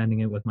it, spending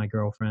it with my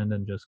girlfriend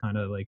and just kind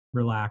of like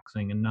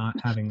relaxing and not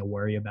having to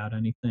worry about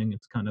anything.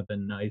 It's kind of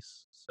been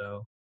nice.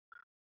 So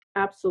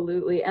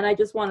Absolutely. And I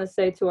just want to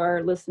say to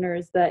our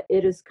listeners that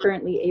it is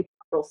currently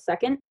April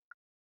 2nd,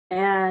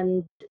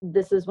 and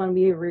this is when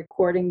we are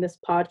recording this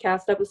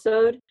podcast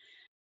episode.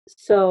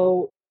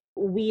 So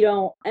we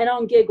don't, and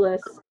on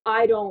Gigless,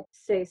 I don't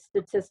say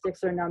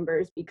statistics or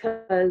numbers,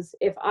 because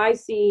if I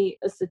see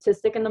a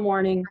statistic in the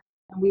morning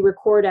and we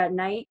record at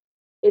night,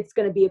 it's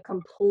going to be a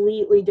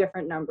completely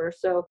different number.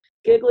 So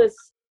Gigless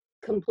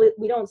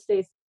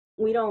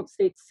we don't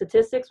state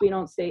statistics, we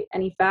don't state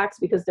any facts,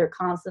 because they're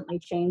constantly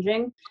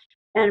changing.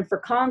 And for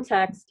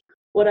context,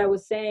 what I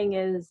was saying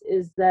is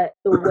that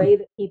the way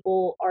that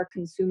people are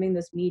consuming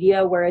this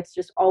media, where it's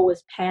just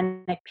always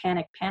panic,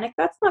 panic, panic,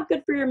 that's not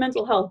good for your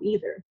mental health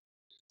either.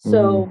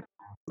 So,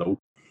 Nope.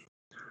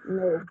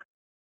 no.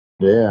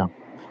 Yeah.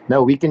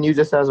 No, we can use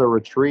this as a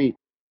retreat.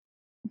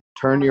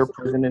 Turn your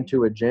Absolutely. prison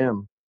into a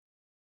gym.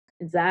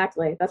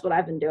 Exactly. That's what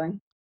I've been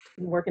doing.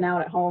 Been working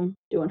out at home,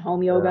 doing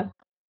home yoga,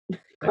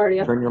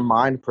 cardio. Turn your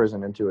mind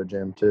prison into a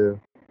gym too.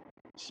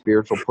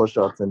 Spiritual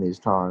push-ups in these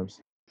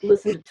times.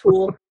 Listen to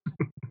Tool.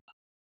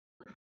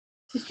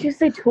 Did you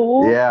say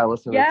Tool? Yeah,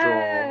 listen Yes.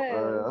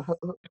 to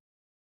Tool.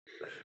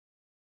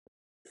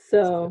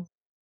 So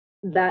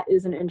that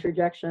is an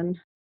interjection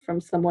from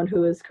someone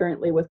who is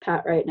currently with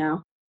Pat right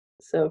now.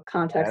 So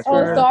context.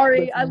 Oh, for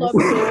sorry. I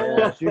listeners. love Tool.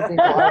 Yeah,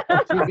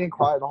 she's been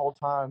quiet the whole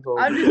time. So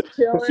I'm just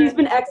chilling. She's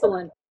been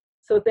excellent.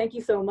 So thank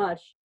you so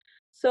much.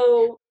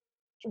 So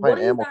what playing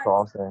are you Animal guys?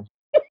 Crossing.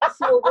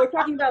 So we're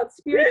talking about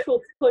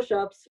spiritual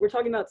push-ups. We're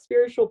talking about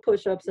spiritual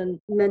push-ups and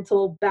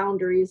mental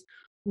boundaries.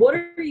 What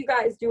are you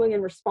guys doing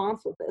in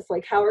response with this?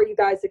 Like, how are you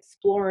guys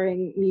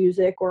exploring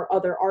music or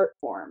other art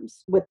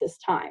forms with this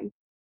time?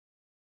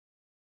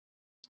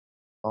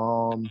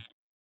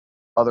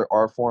 Other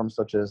art forms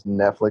such as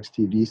Netflix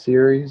TV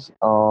series.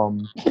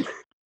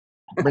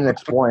 been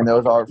exploring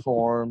those art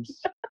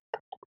forms,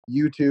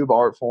 YouTube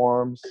art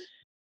forms,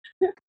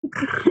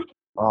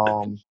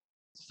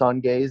 sun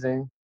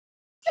gazing,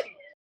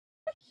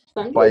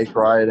 Sun bike gazing.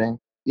 riding.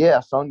 Yeah,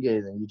 sun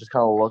gazing. You just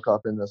kind of look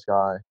up in the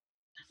sky.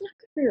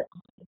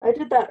 I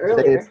did that They say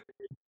earlier.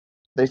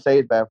 They say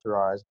it's bad for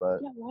your eyes, but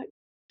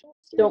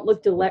Don't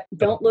look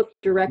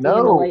directly in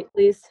the no, light,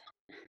 please.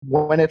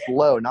 when it's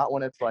low, not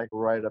when it's like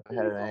right up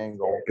ahead at an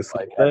angle. It's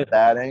Like like at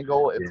that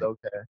angle, it's Yeah.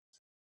 okay,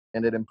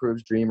 and it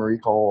improves dream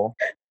recall.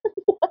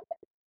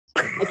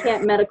 I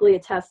can't medically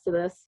attest to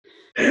this.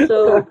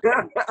 So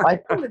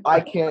I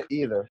can't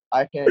either.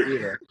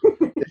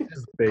 This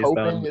is based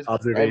coping. on Is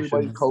observations.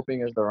 everybody's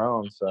coping is their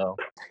own. So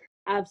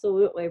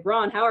absolutely.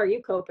 Ron, how are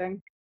you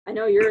coping? I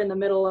know you're in the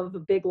middle of a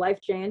big life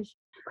change.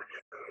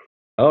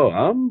 Oh,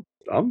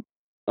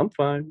 I'm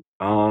fine.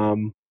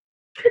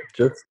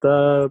 Just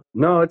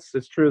no,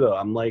 it's true though.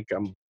 I'm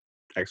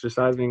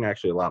exercising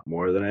actually a lot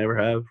more than I ever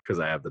have because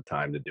I have the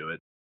time to do it.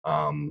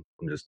 I'm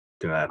just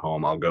doing that at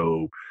home. I'll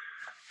go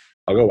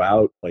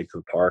out like to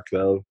the park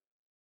though,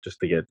 just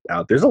to get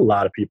out. There's a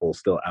lot of people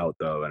still out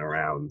though and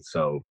around.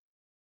 So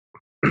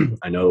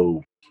I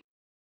know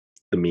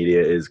the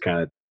media is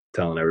kind of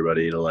telling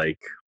everybody to like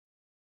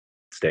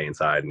stay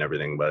inside and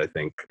everything, but I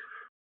think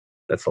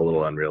that's a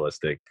little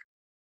unrealistic.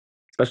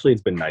 Especially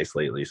it's been nice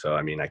lately, so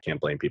I mean I can't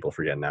blame people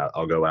for getting out.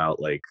 I'll go out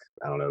like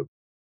I don't know,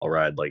 I'll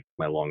ride like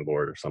my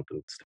longboard or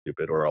something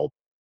stupid, or I'll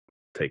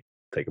take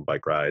a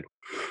bike ride.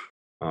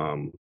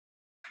 Um,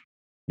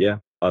 yeah.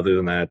 Other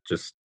than that,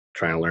 just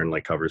trying to learn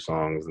like cover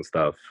songs and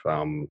stuff.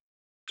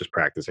 Just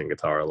practicing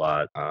guitar a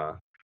lot.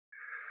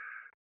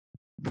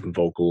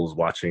 Vocals,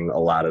 watching a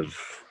lot of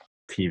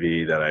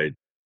TV that I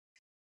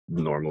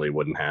normally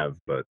wouldn't have,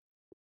 but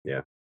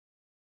yeah.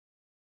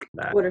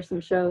 That. What are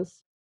some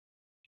shows?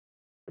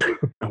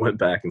 I went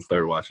back and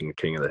started watching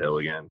King of the Hill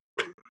again.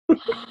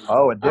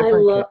 a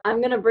different.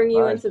 I'm gonna bring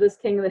you Nice. into this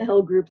King of the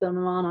Hill group that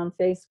I'm on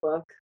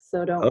Facebook,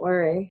 so don't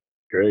worry.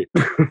 Great.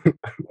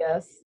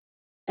 Yes.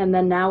 And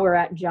then now we're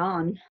at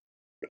John.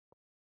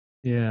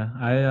 Yeah,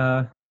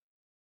 I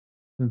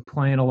been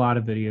playing a lot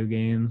of video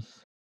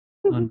games,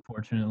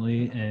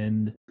 unfortunately,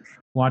 and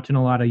watching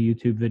a lot of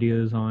YouTube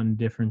videos on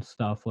different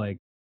stuff like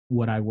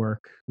what I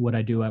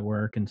do at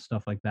work and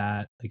stuff like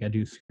that. Like I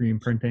do screen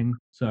printing,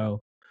 so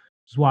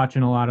just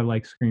watching a lot of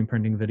like screen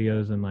printing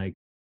videos and like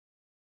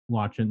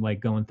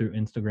going through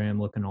Instagram,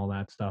 looking all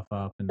that stuff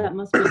up, and That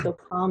must be so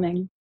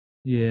calming.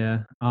 yeah,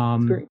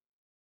 It's great.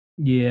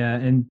 yeah,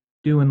 and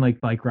doing like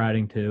bike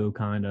riding too,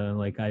 kind of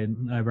like I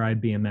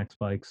ride BMX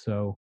bikes,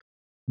 so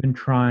been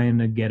trying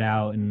to get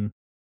out and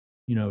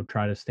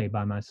try to stay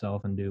by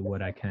myself and do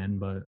what I can,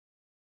 but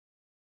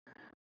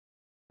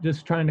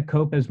just trying to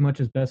cope as much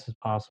as best as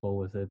possible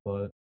with it.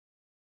 But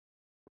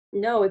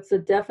No, it's a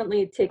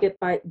definitely take it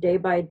by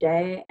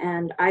day.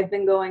 And I've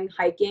been going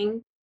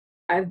hiking.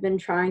 I've been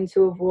trying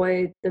to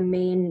avoid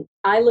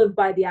I live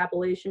by the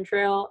Appalachian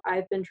Trail.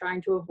 I've been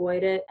trying to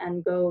avoid it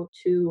and go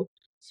to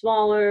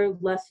smaller,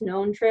 less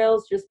known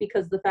trails just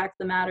because the fact of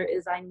the matter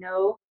is I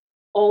know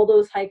all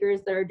those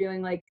hikers that are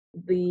doing like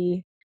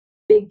the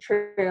big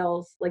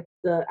trails, like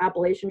the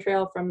Appalachian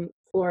Trail from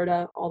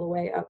Florida all the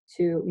way up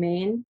to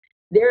Maine,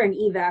 they're in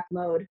evac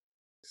mode.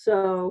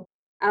 So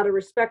out of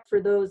respect for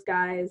those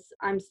guys,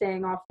 I'm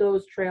staying off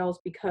those trails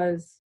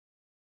because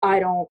I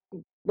don't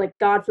like,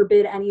 God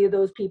forbid any of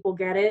those people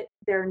get it.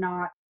 They're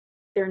not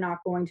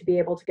going to be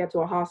able to get to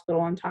a hospital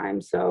on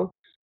time. So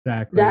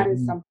exactly, that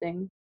is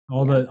something.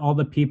 all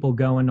the people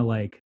going to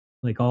like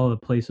all the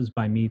places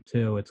by me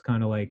too. It's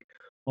kind of like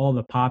all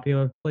the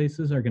popular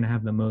places are gonna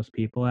have the most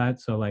people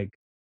at. So like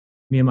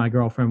me and my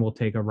girlfriend will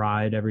take a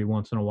ride every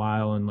once in a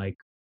while, and like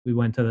we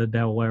went to the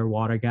Delaware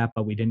Water Gap,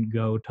 but we didn't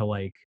go to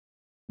like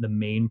the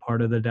main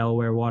part of the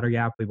Delaware Water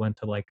Gap. We went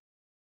to like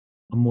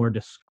a more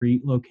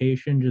discreet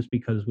location just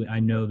because I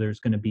know there's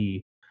going to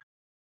be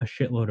a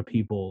shitload of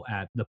people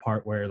at the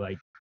part where like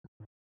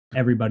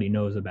everybody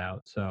knows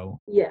about. So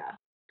Yeah.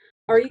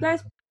 Are you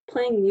guys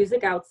playing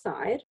music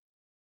outside?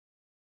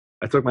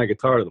 I took my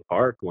guitar to the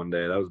park one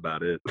day. That was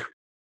about it.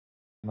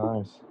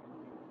 Nice.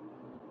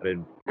 I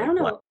didn't I don't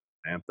know.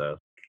 amp though.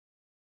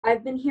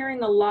 I've been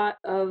hearing a lot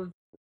of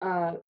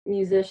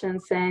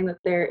musicians saying that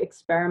they're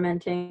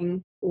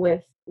experimenting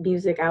with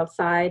music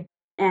outside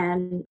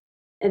and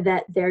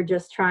that they're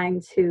just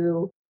trying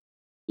to,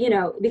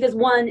 because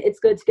one, it's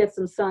good to get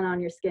some sun on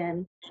your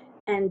skin,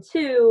 and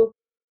two,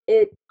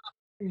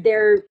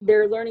 they're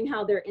learning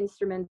how their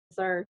instruments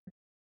are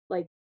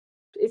like,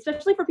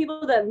 especially for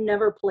people that have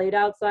never played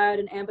outside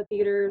in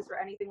amphitheaters or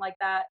anything like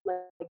that.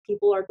 Like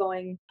people are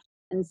going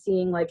and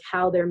seeing like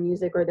how their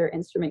music or their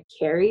instrument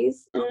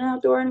carries in an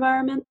outdoor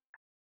environment.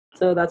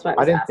 So that's why I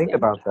was didn't asking. think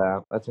about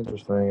that. That's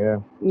interesting. Yeah.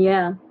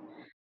 Yeah.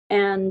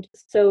 And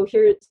so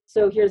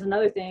here's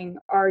another thing.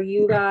 Are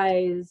you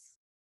guys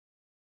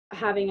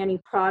having any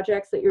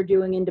projects that you're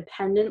doing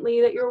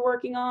independently that you're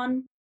working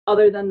on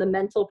other than the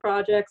mental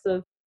projects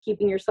of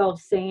keeping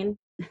yourself sane?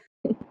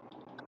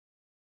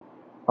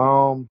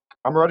 I'm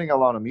writing a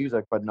lot of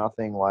music, but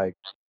nothing like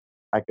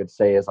I could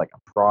say is like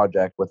a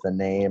project with a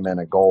name and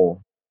a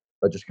goal,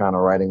 but just kind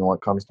of writing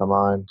what comes to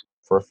mind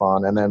for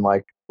fun. And then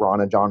like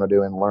Ron and John are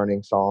doing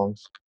learning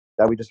songs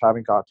that we just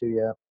haven't got to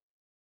yet.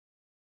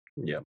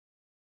 Yeah.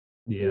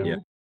 Yeah.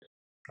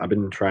 I've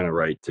been trying to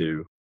write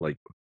too, like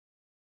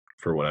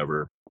for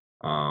whatever.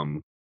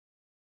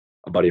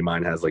 A buddy of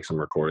mine has like some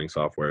recording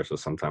software, so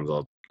sometimes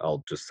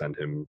I'll just send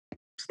him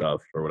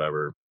stuff or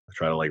whatever. I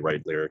try to like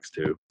write lyrics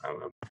too. I don't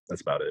know.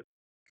 That's about it.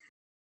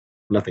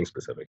 Nothing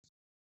specific.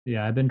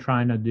 Yeah, I've been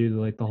trying to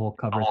do like the whole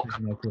cover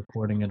thing, like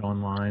recording it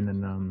online,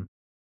 and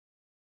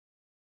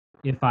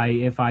if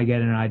I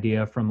get an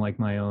idea from like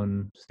my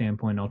own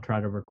standpoint, I'll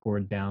try to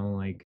record down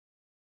like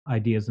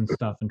ideas and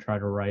stuff and try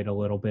to write a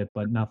little bit,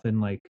 but nothing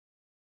like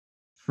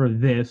for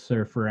this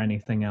or for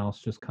anything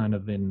else, just kind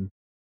of in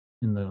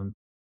the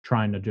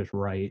trying to just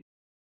write.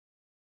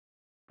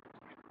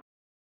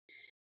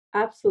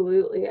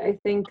 Absolutely. I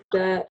think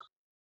that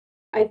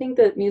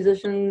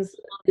musicians,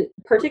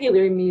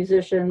 particularly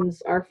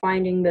musicians, are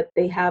finding that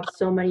they have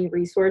so many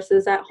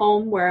resources at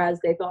home, whereas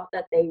they thought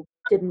that they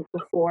didn't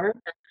before.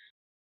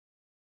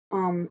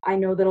 I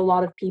know that a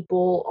lot of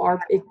people are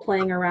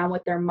playing around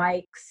with their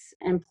mics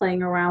and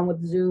playing around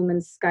with Zoom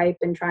and Skype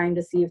and trying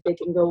to see if they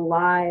can go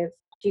live.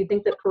 Do you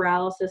think that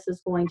Paralysis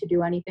is going to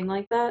do anything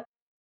like that?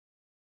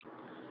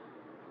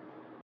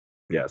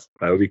 Yes,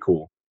 that would be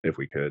cool if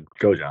we could.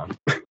 Go, John.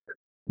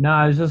 No,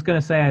 I was just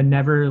gonna say I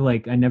never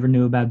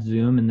knew about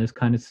Zoom, and this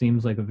kind of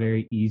seems like a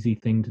very easy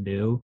thing to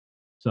do.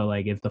 So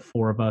like if the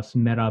four of us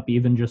met up,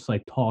 even just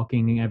like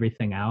talking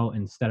everything out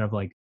instead of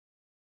like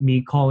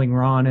me calling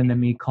Ron and then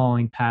me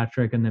calling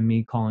Patrick and then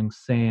me calling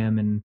Sam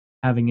and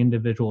having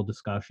individual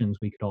discussions,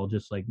 we could all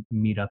just like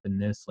meet up in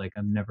this. Like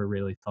I've never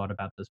really thought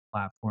about this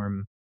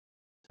platform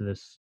to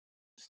this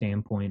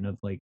standpoint of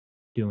like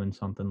doing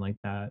something like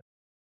that.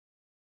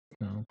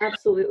 So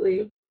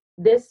Absolutely.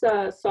 This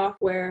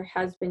software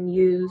has been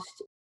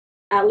used,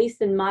 at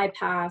least in my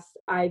past,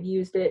 I've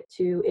used it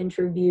to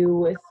interview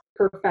with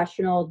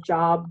professional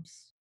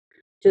jobs,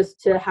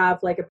 just to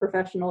have like a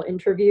professional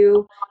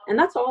interview. And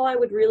that's all I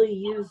would really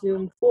use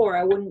Zoom for.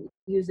 I wouldn't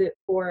use it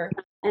for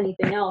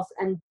anything else.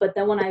 But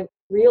then when I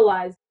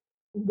realized,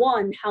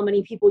 one, how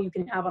many people you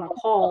can have on a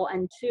call,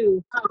 and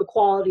two, the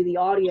quality of the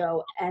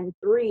audio, and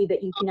three,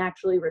 that you can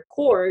actually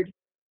record,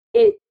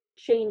 it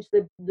changed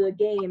the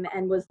game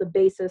and was the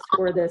basis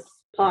for this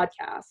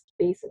podcast,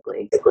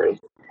 basically.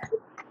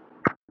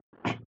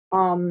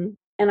 And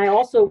I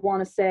also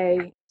want to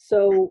say,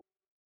 so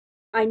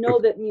I know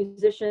that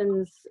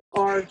musicians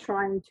are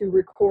trying to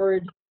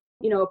record,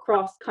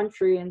 across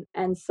country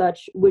and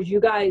such. Would you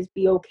guys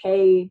be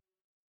okay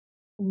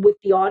with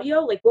the audio?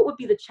 Like, what would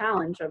be the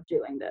challenge of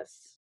doing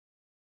this?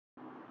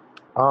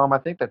 I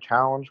think the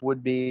challenge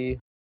would be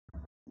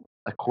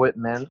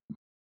equipment.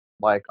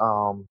 Like,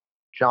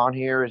 John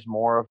here is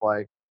more of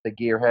like the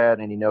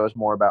gearhead and he knows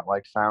more about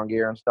like sound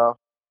gear and stuff.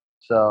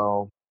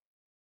 So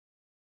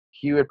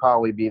he would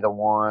probably be the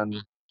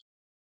one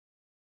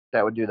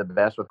that would do the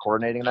best with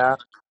coordinating that.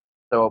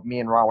 So me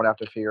and Ron would have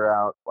to figure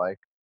out like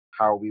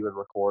how we would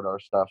record our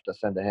stuff to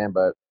send to him,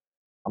 but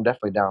I'm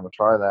definitely down to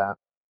try that.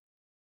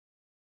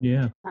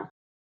 yeah.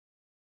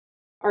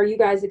 Are you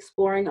guys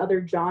exploring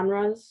other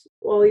genres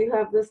while you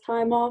have this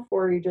time off,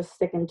 or are you just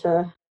sticking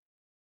to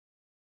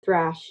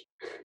thrash?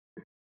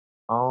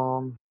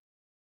 Um,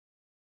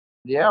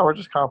 yeah,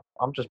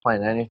 I'm just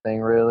playing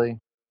anything really.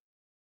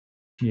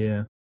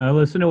 Yeah. I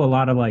listen to a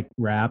lot of like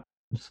rap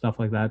and stuff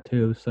like that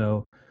too.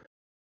 So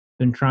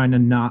been trying to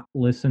not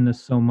listen to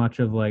so much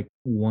of like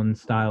one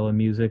style of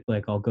music.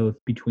 Like I'll go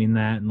between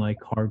that and like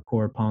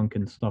hardcore punk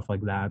and stuff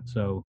like that.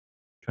 So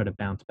try to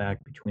bounce back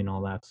between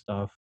all that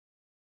stuff.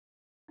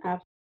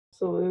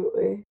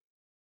 Absolutely.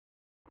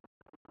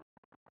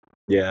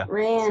 Yeah,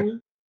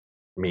 Ran.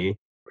 me.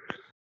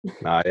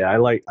 Yeah, I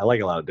like a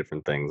lot of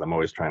different things. I'm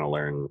always trying to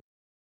learn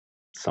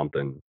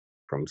something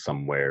from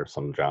somewhere,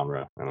 some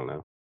genre. I don't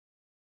know.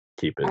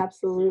 Keep it.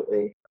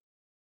 Absolutely.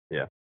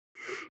 Yeah.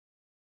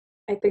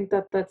 I think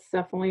that that's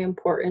definitely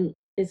important,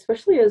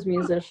 especially as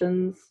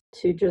musicians,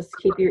 to just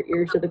keep your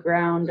ear to the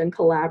ground and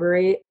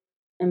collaborate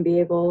and be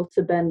able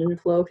to bend and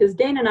flow. Because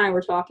Dane and I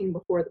were talking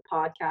before the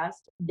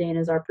podcast. Dane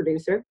is our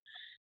producer.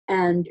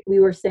 And we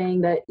were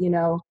saying that,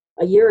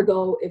 a year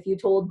ago, if you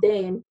told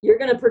Dane, you're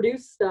going to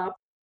produce stuff,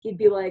 he'd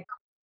be like,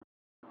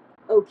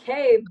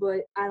 okay,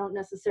 but I don't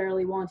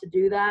necessarily want to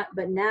do that.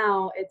 But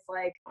now it's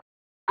like,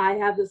 I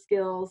have the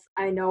skills,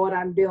 I know what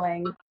I'm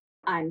doing,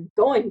 I'm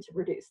going to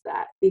produce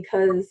that,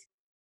 because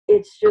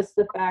it's just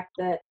the fact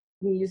that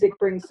music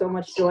brings so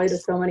much joy to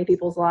so many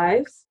people's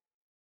lives,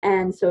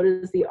 and so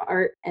does the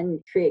art and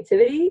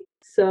creativity.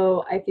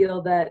 So I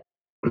feel that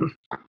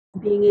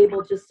being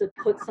able just to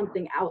put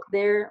something out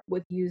there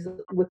with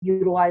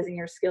utilizing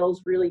your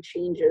skills really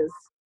changes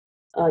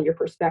your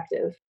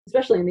perspective,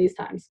 especially in these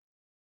times.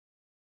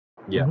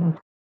 Yeah.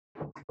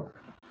 For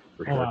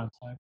Oh, sure.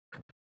 outside.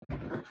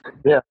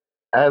 Yeah,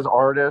 as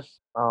artists,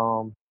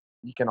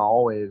 you can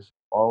always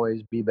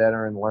be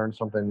better and learn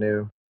something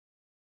new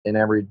in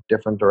every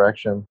different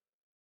direction.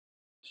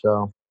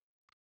 So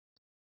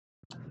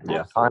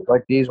Yeah. Times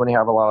like these, when you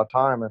have a lot of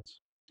time, it's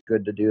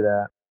good to do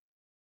that.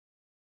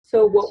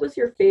 So what was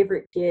your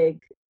favorite gig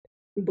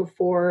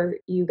before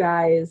you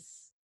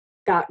guys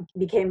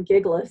became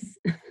gigless?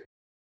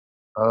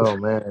 Oh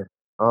man.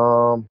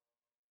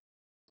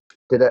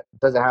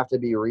 Does it have to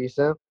be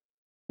recent?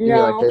 Give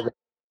me like No.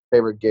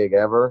 favorite gig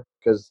ever,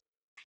 because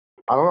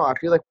I don't know. I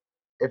feel like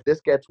if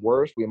this gets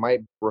worse, we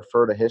might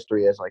refer to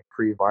history as like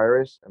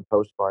pre-virus and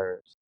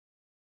post-virus.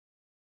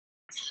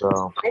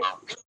 So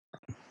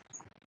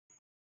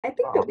I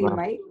think I that don't we know.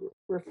 might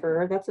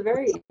refer. That's a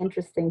very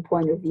interesting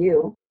point of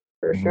view,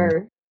 for Mhm.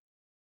 sure.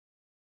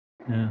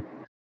 Yeah.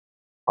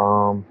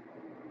 Um,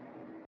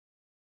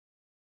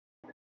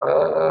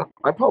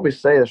 I'd probably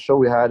say the show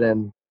we had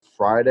in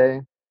Friday.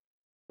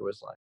 It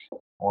was like I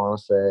want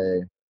to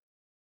say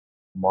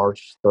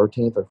March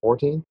 13th or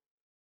 14th.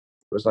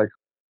 It was like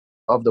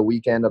of the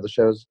weekend of the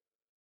shows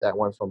that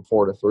went from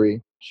 4 to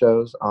 3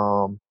 shows.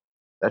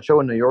 That show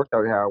in New York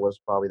that we had was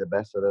probably the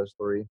best of those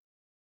 3.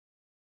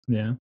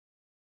 Yeah.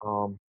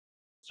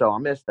 So I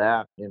missed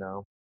that,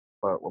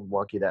 but I'm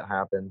lucky that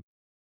happened,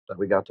 that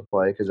we got to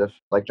play, because if,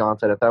 like John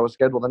said, if that was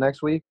scheduled the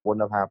next week,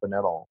 wouldn't have happened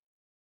at all.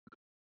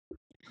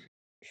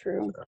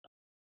 True.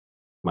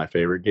 My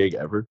favorite gig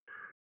ever.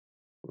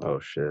 Oh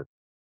shit,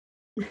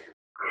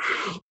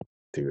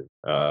 dude.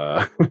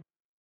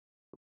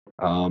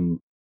 Um,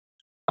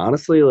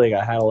 honestly, like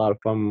I had a lot of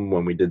fun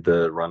when we did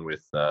the run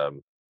with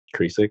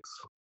Creasix,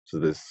 so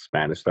this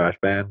Spanish thrash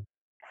band,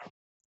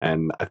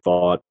 and I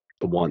thought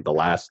the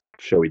last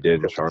show we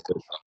did in Charlotte,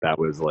 that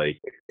was a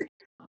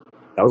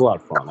lot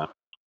of fun.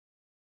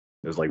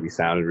 It was like we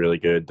sounded really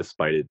good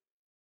despite it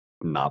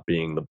not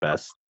being the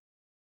best,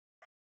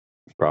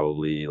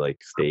 probably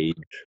like stage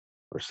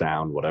or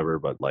sound, whatever.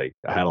 But like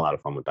I had a lot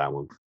of fun with that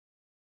one.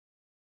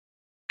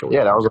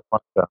 Yeah, that was a fun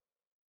show.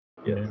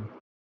 Yeah. Yeah.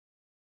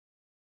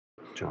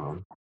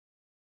 John.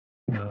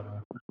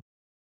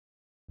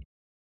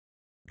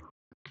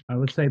 I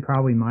would say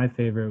probably my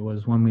favorite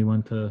was when we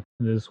went to,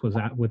 this was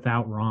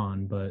without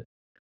Ron, but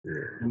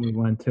Yeah. when we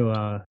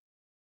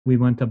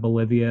went to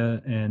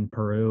Bolivia and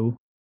Peru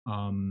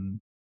 2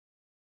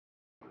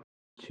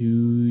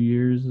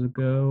 years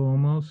ago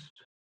almost.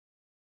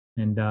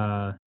 And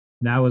that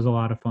was a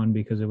lot of fun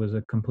because it was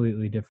a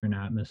completely different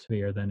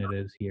atmosphere than it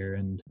is here,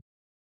 and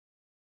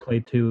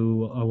played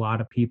to a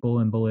lot of people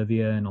in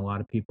Bolivia and a lot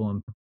of people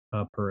in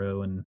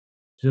Peru, and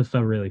just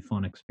a really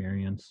fun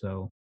experience.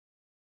 So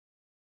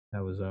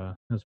that was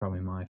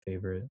probably my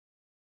favorite.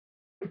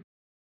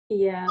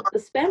 Yeah, the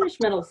Spanish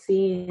metal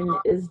scene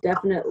is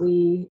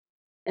definitely,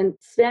 and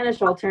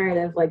Spanish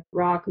alternative, like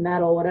rock,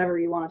 metal, whatever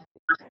you want,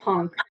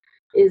 punk,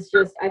 is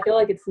just, I feel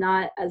like it's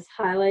not as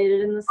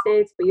highlighted in the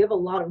States, but you have a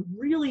lot of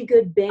really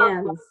good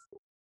bands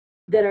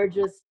that are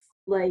just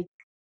like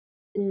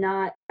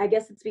not, I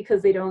guess it's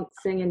because they don't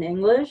sing in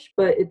English,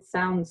 but it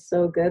sounds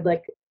so good.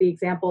 Like the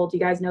example, do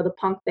you guys know the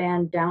punk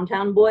band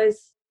Downtown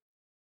Boys?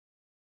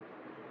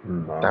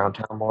 No.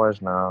 Downtown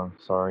Boys? No,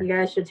 sorry. You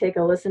guys should take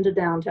a listen to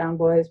Downtown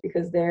Boys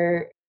because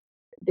they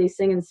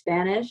sing in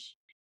Spanish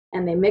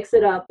and they mix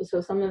it up. So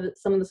some of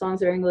the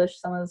songs are English,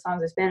 some of the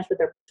songs are Spanish, but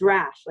they're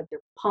thrash, like they're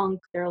punk.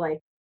 They're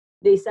like,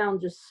 they sound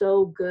just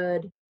so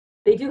good.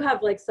 They do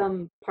have like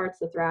some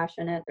parts of thrash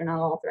in it. They're not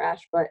all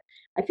thrash, but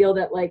I feel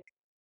that like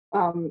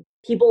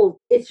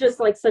people, it's just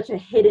like such a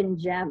hidden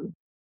gem,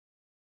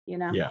 you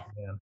know? Yeah.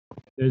 Yeah.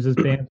 There's this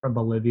band from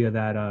Bolivia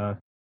that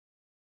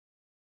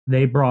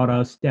they brought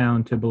us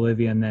down to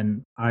Bolivia, and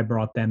then I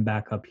brought them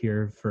back up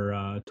here for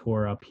a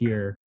tour up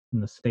here in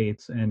the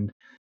States, and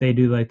they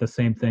do like the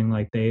same thing.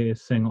 Like they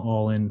sing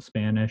all in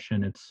Spanish,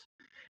 and it's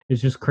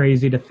just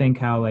crazy to think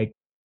how like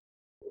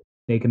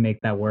they can make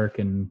that work.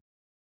 And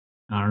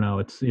I don't know,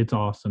 it's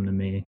awesome to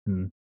me.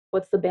 And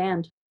What's the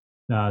band?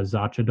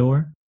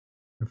 Zachador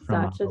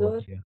from Sachador?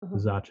 Bolivia. Uh-huh.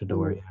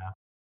 Zachador, Ooh.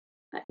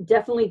 yeah.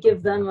 Definitely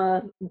give them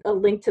a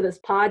link to this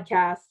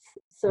podcast.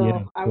 Yeah,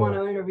 So I want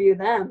cool. to interview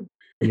them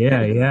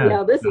Yeah, to see yeah.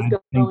 how this is I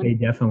think they going.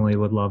 definitely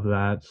would love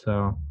that.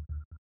 So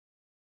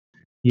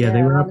yeah, they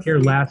Yeah, I were want up to here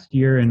see. last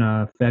year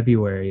in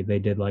February. They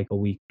did like a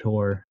week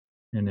tour,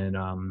 and it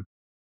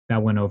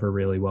that went over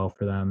really well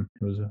for them.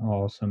 It was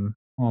awesome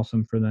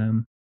for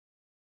them.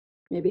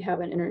 Maybe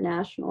have an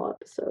international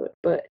episode,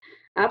 but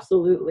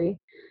absolutely.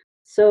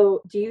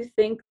 So, do you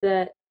think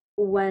that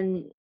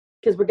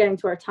because we're getting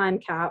to our time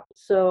cap,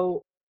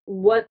 so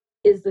what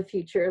is the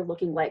future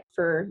looking like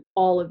for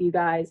all of you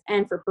guys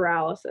and for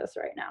Paralysis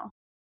right now?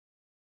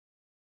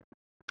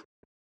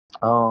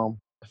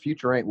 The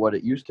future ain't what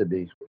it used to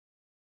be,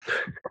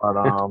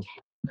 but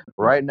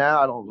right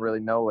now I don't really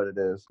know what it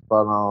is.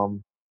 But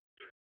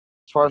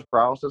as far as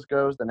Paralysis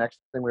goes, the next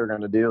thing we were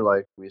going to do,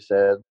 like we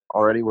said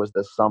already, was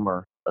this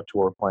summer a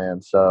tour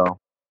plan. So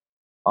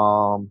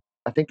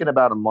I think in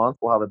about a month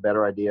we'll have a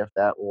better idea if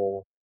that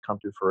will come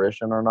to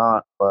fruition or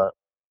not. But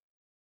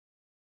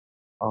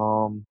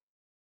um,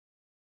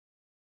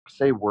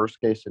 say worst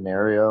case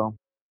scenario,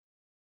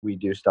 we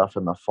do stuff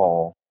in the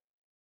fall.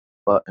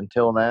 But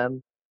until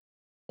then,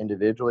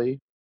 individually,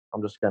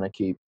 I'm just gonna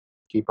keep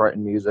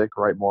writing music,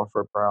 write more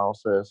for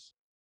Paralysis,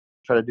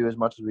 try to do as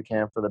much as we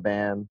can for the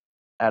band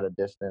at a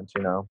distance,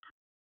 you know,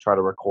 try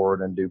to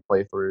record and do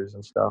playthroughs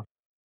and stuff.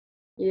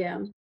 Yeah.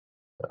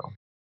 So.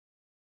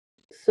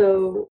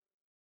 So,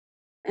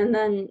 and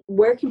then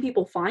where can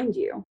people find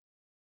you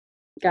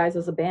guys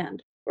as a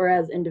band or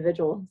as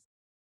individuals?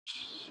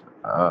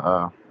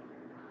 The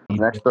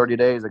next 30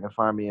 days, they can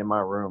find me in my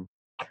room.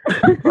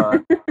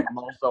 But I'm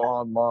also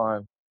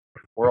online.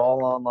 We're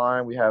all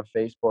online. We have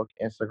Facebook,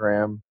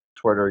 Instagram,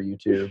 Twitter,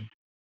 YouTube.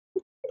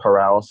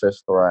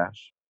 Paralysis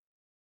Thrash.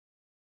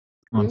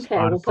 On Okay,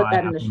 Spotify, we'll put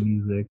that in the Apple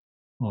Music,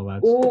 all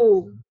that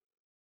Ooh,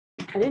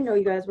 stuff. I didn't know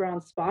you guys were on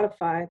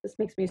Spotify. This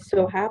makes me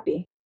so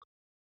happy.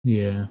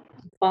 Yeah.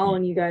 I'm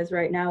following you guys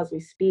right now as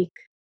we speak.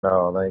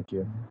 Oh, thank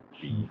you.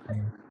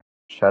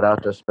 Shout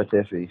out to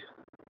Spotify.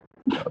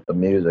 The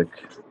music.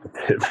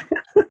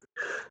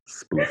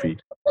 Spoofy.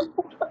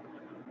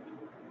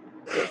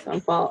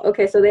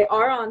 Okay, so they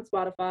are on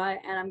Spotify,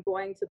 and I'm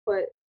going to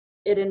put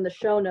it in the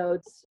show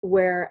notes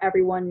where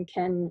everyone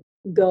can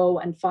go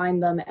and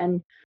find them.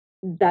 And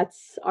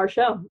that's our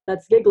show.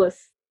 That's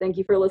Gigless. Thank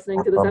you for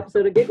listening to this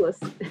episode of Gigless.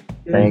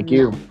 Thank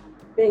you.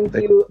 Thank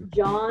you,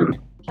 John,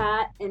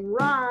 Pat, and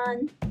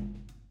Ron.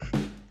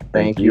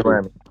 Thank you,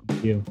 Remy.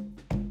 Thank you.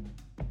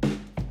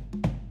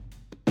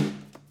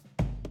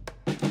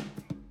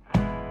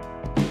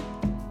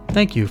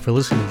 Thank you for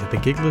listening to the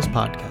Gigless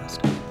Podcast,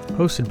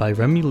 hosted by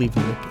Remy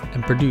Levovic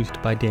and produced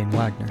by Dan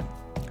Wagner.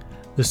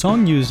 The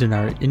song used in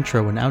our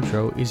intro and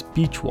outro is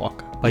Beach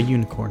Walk by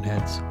Unicorn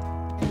Heads.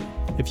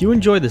 If you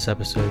enjoyed this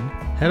episode,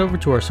 head over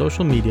to our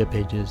social media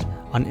pages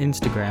on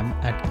Instagram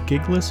at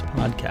Gigless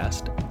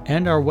Podcast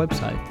and our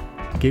website,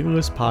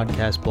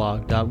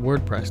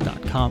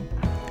 giglesspodcastblog.wordpress.com.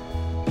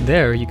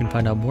 There you can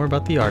find out more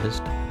about the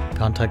artist,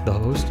 contact the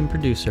host and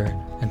producer,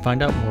 and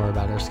find out more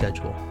about our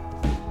schedule.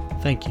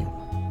 Thank you.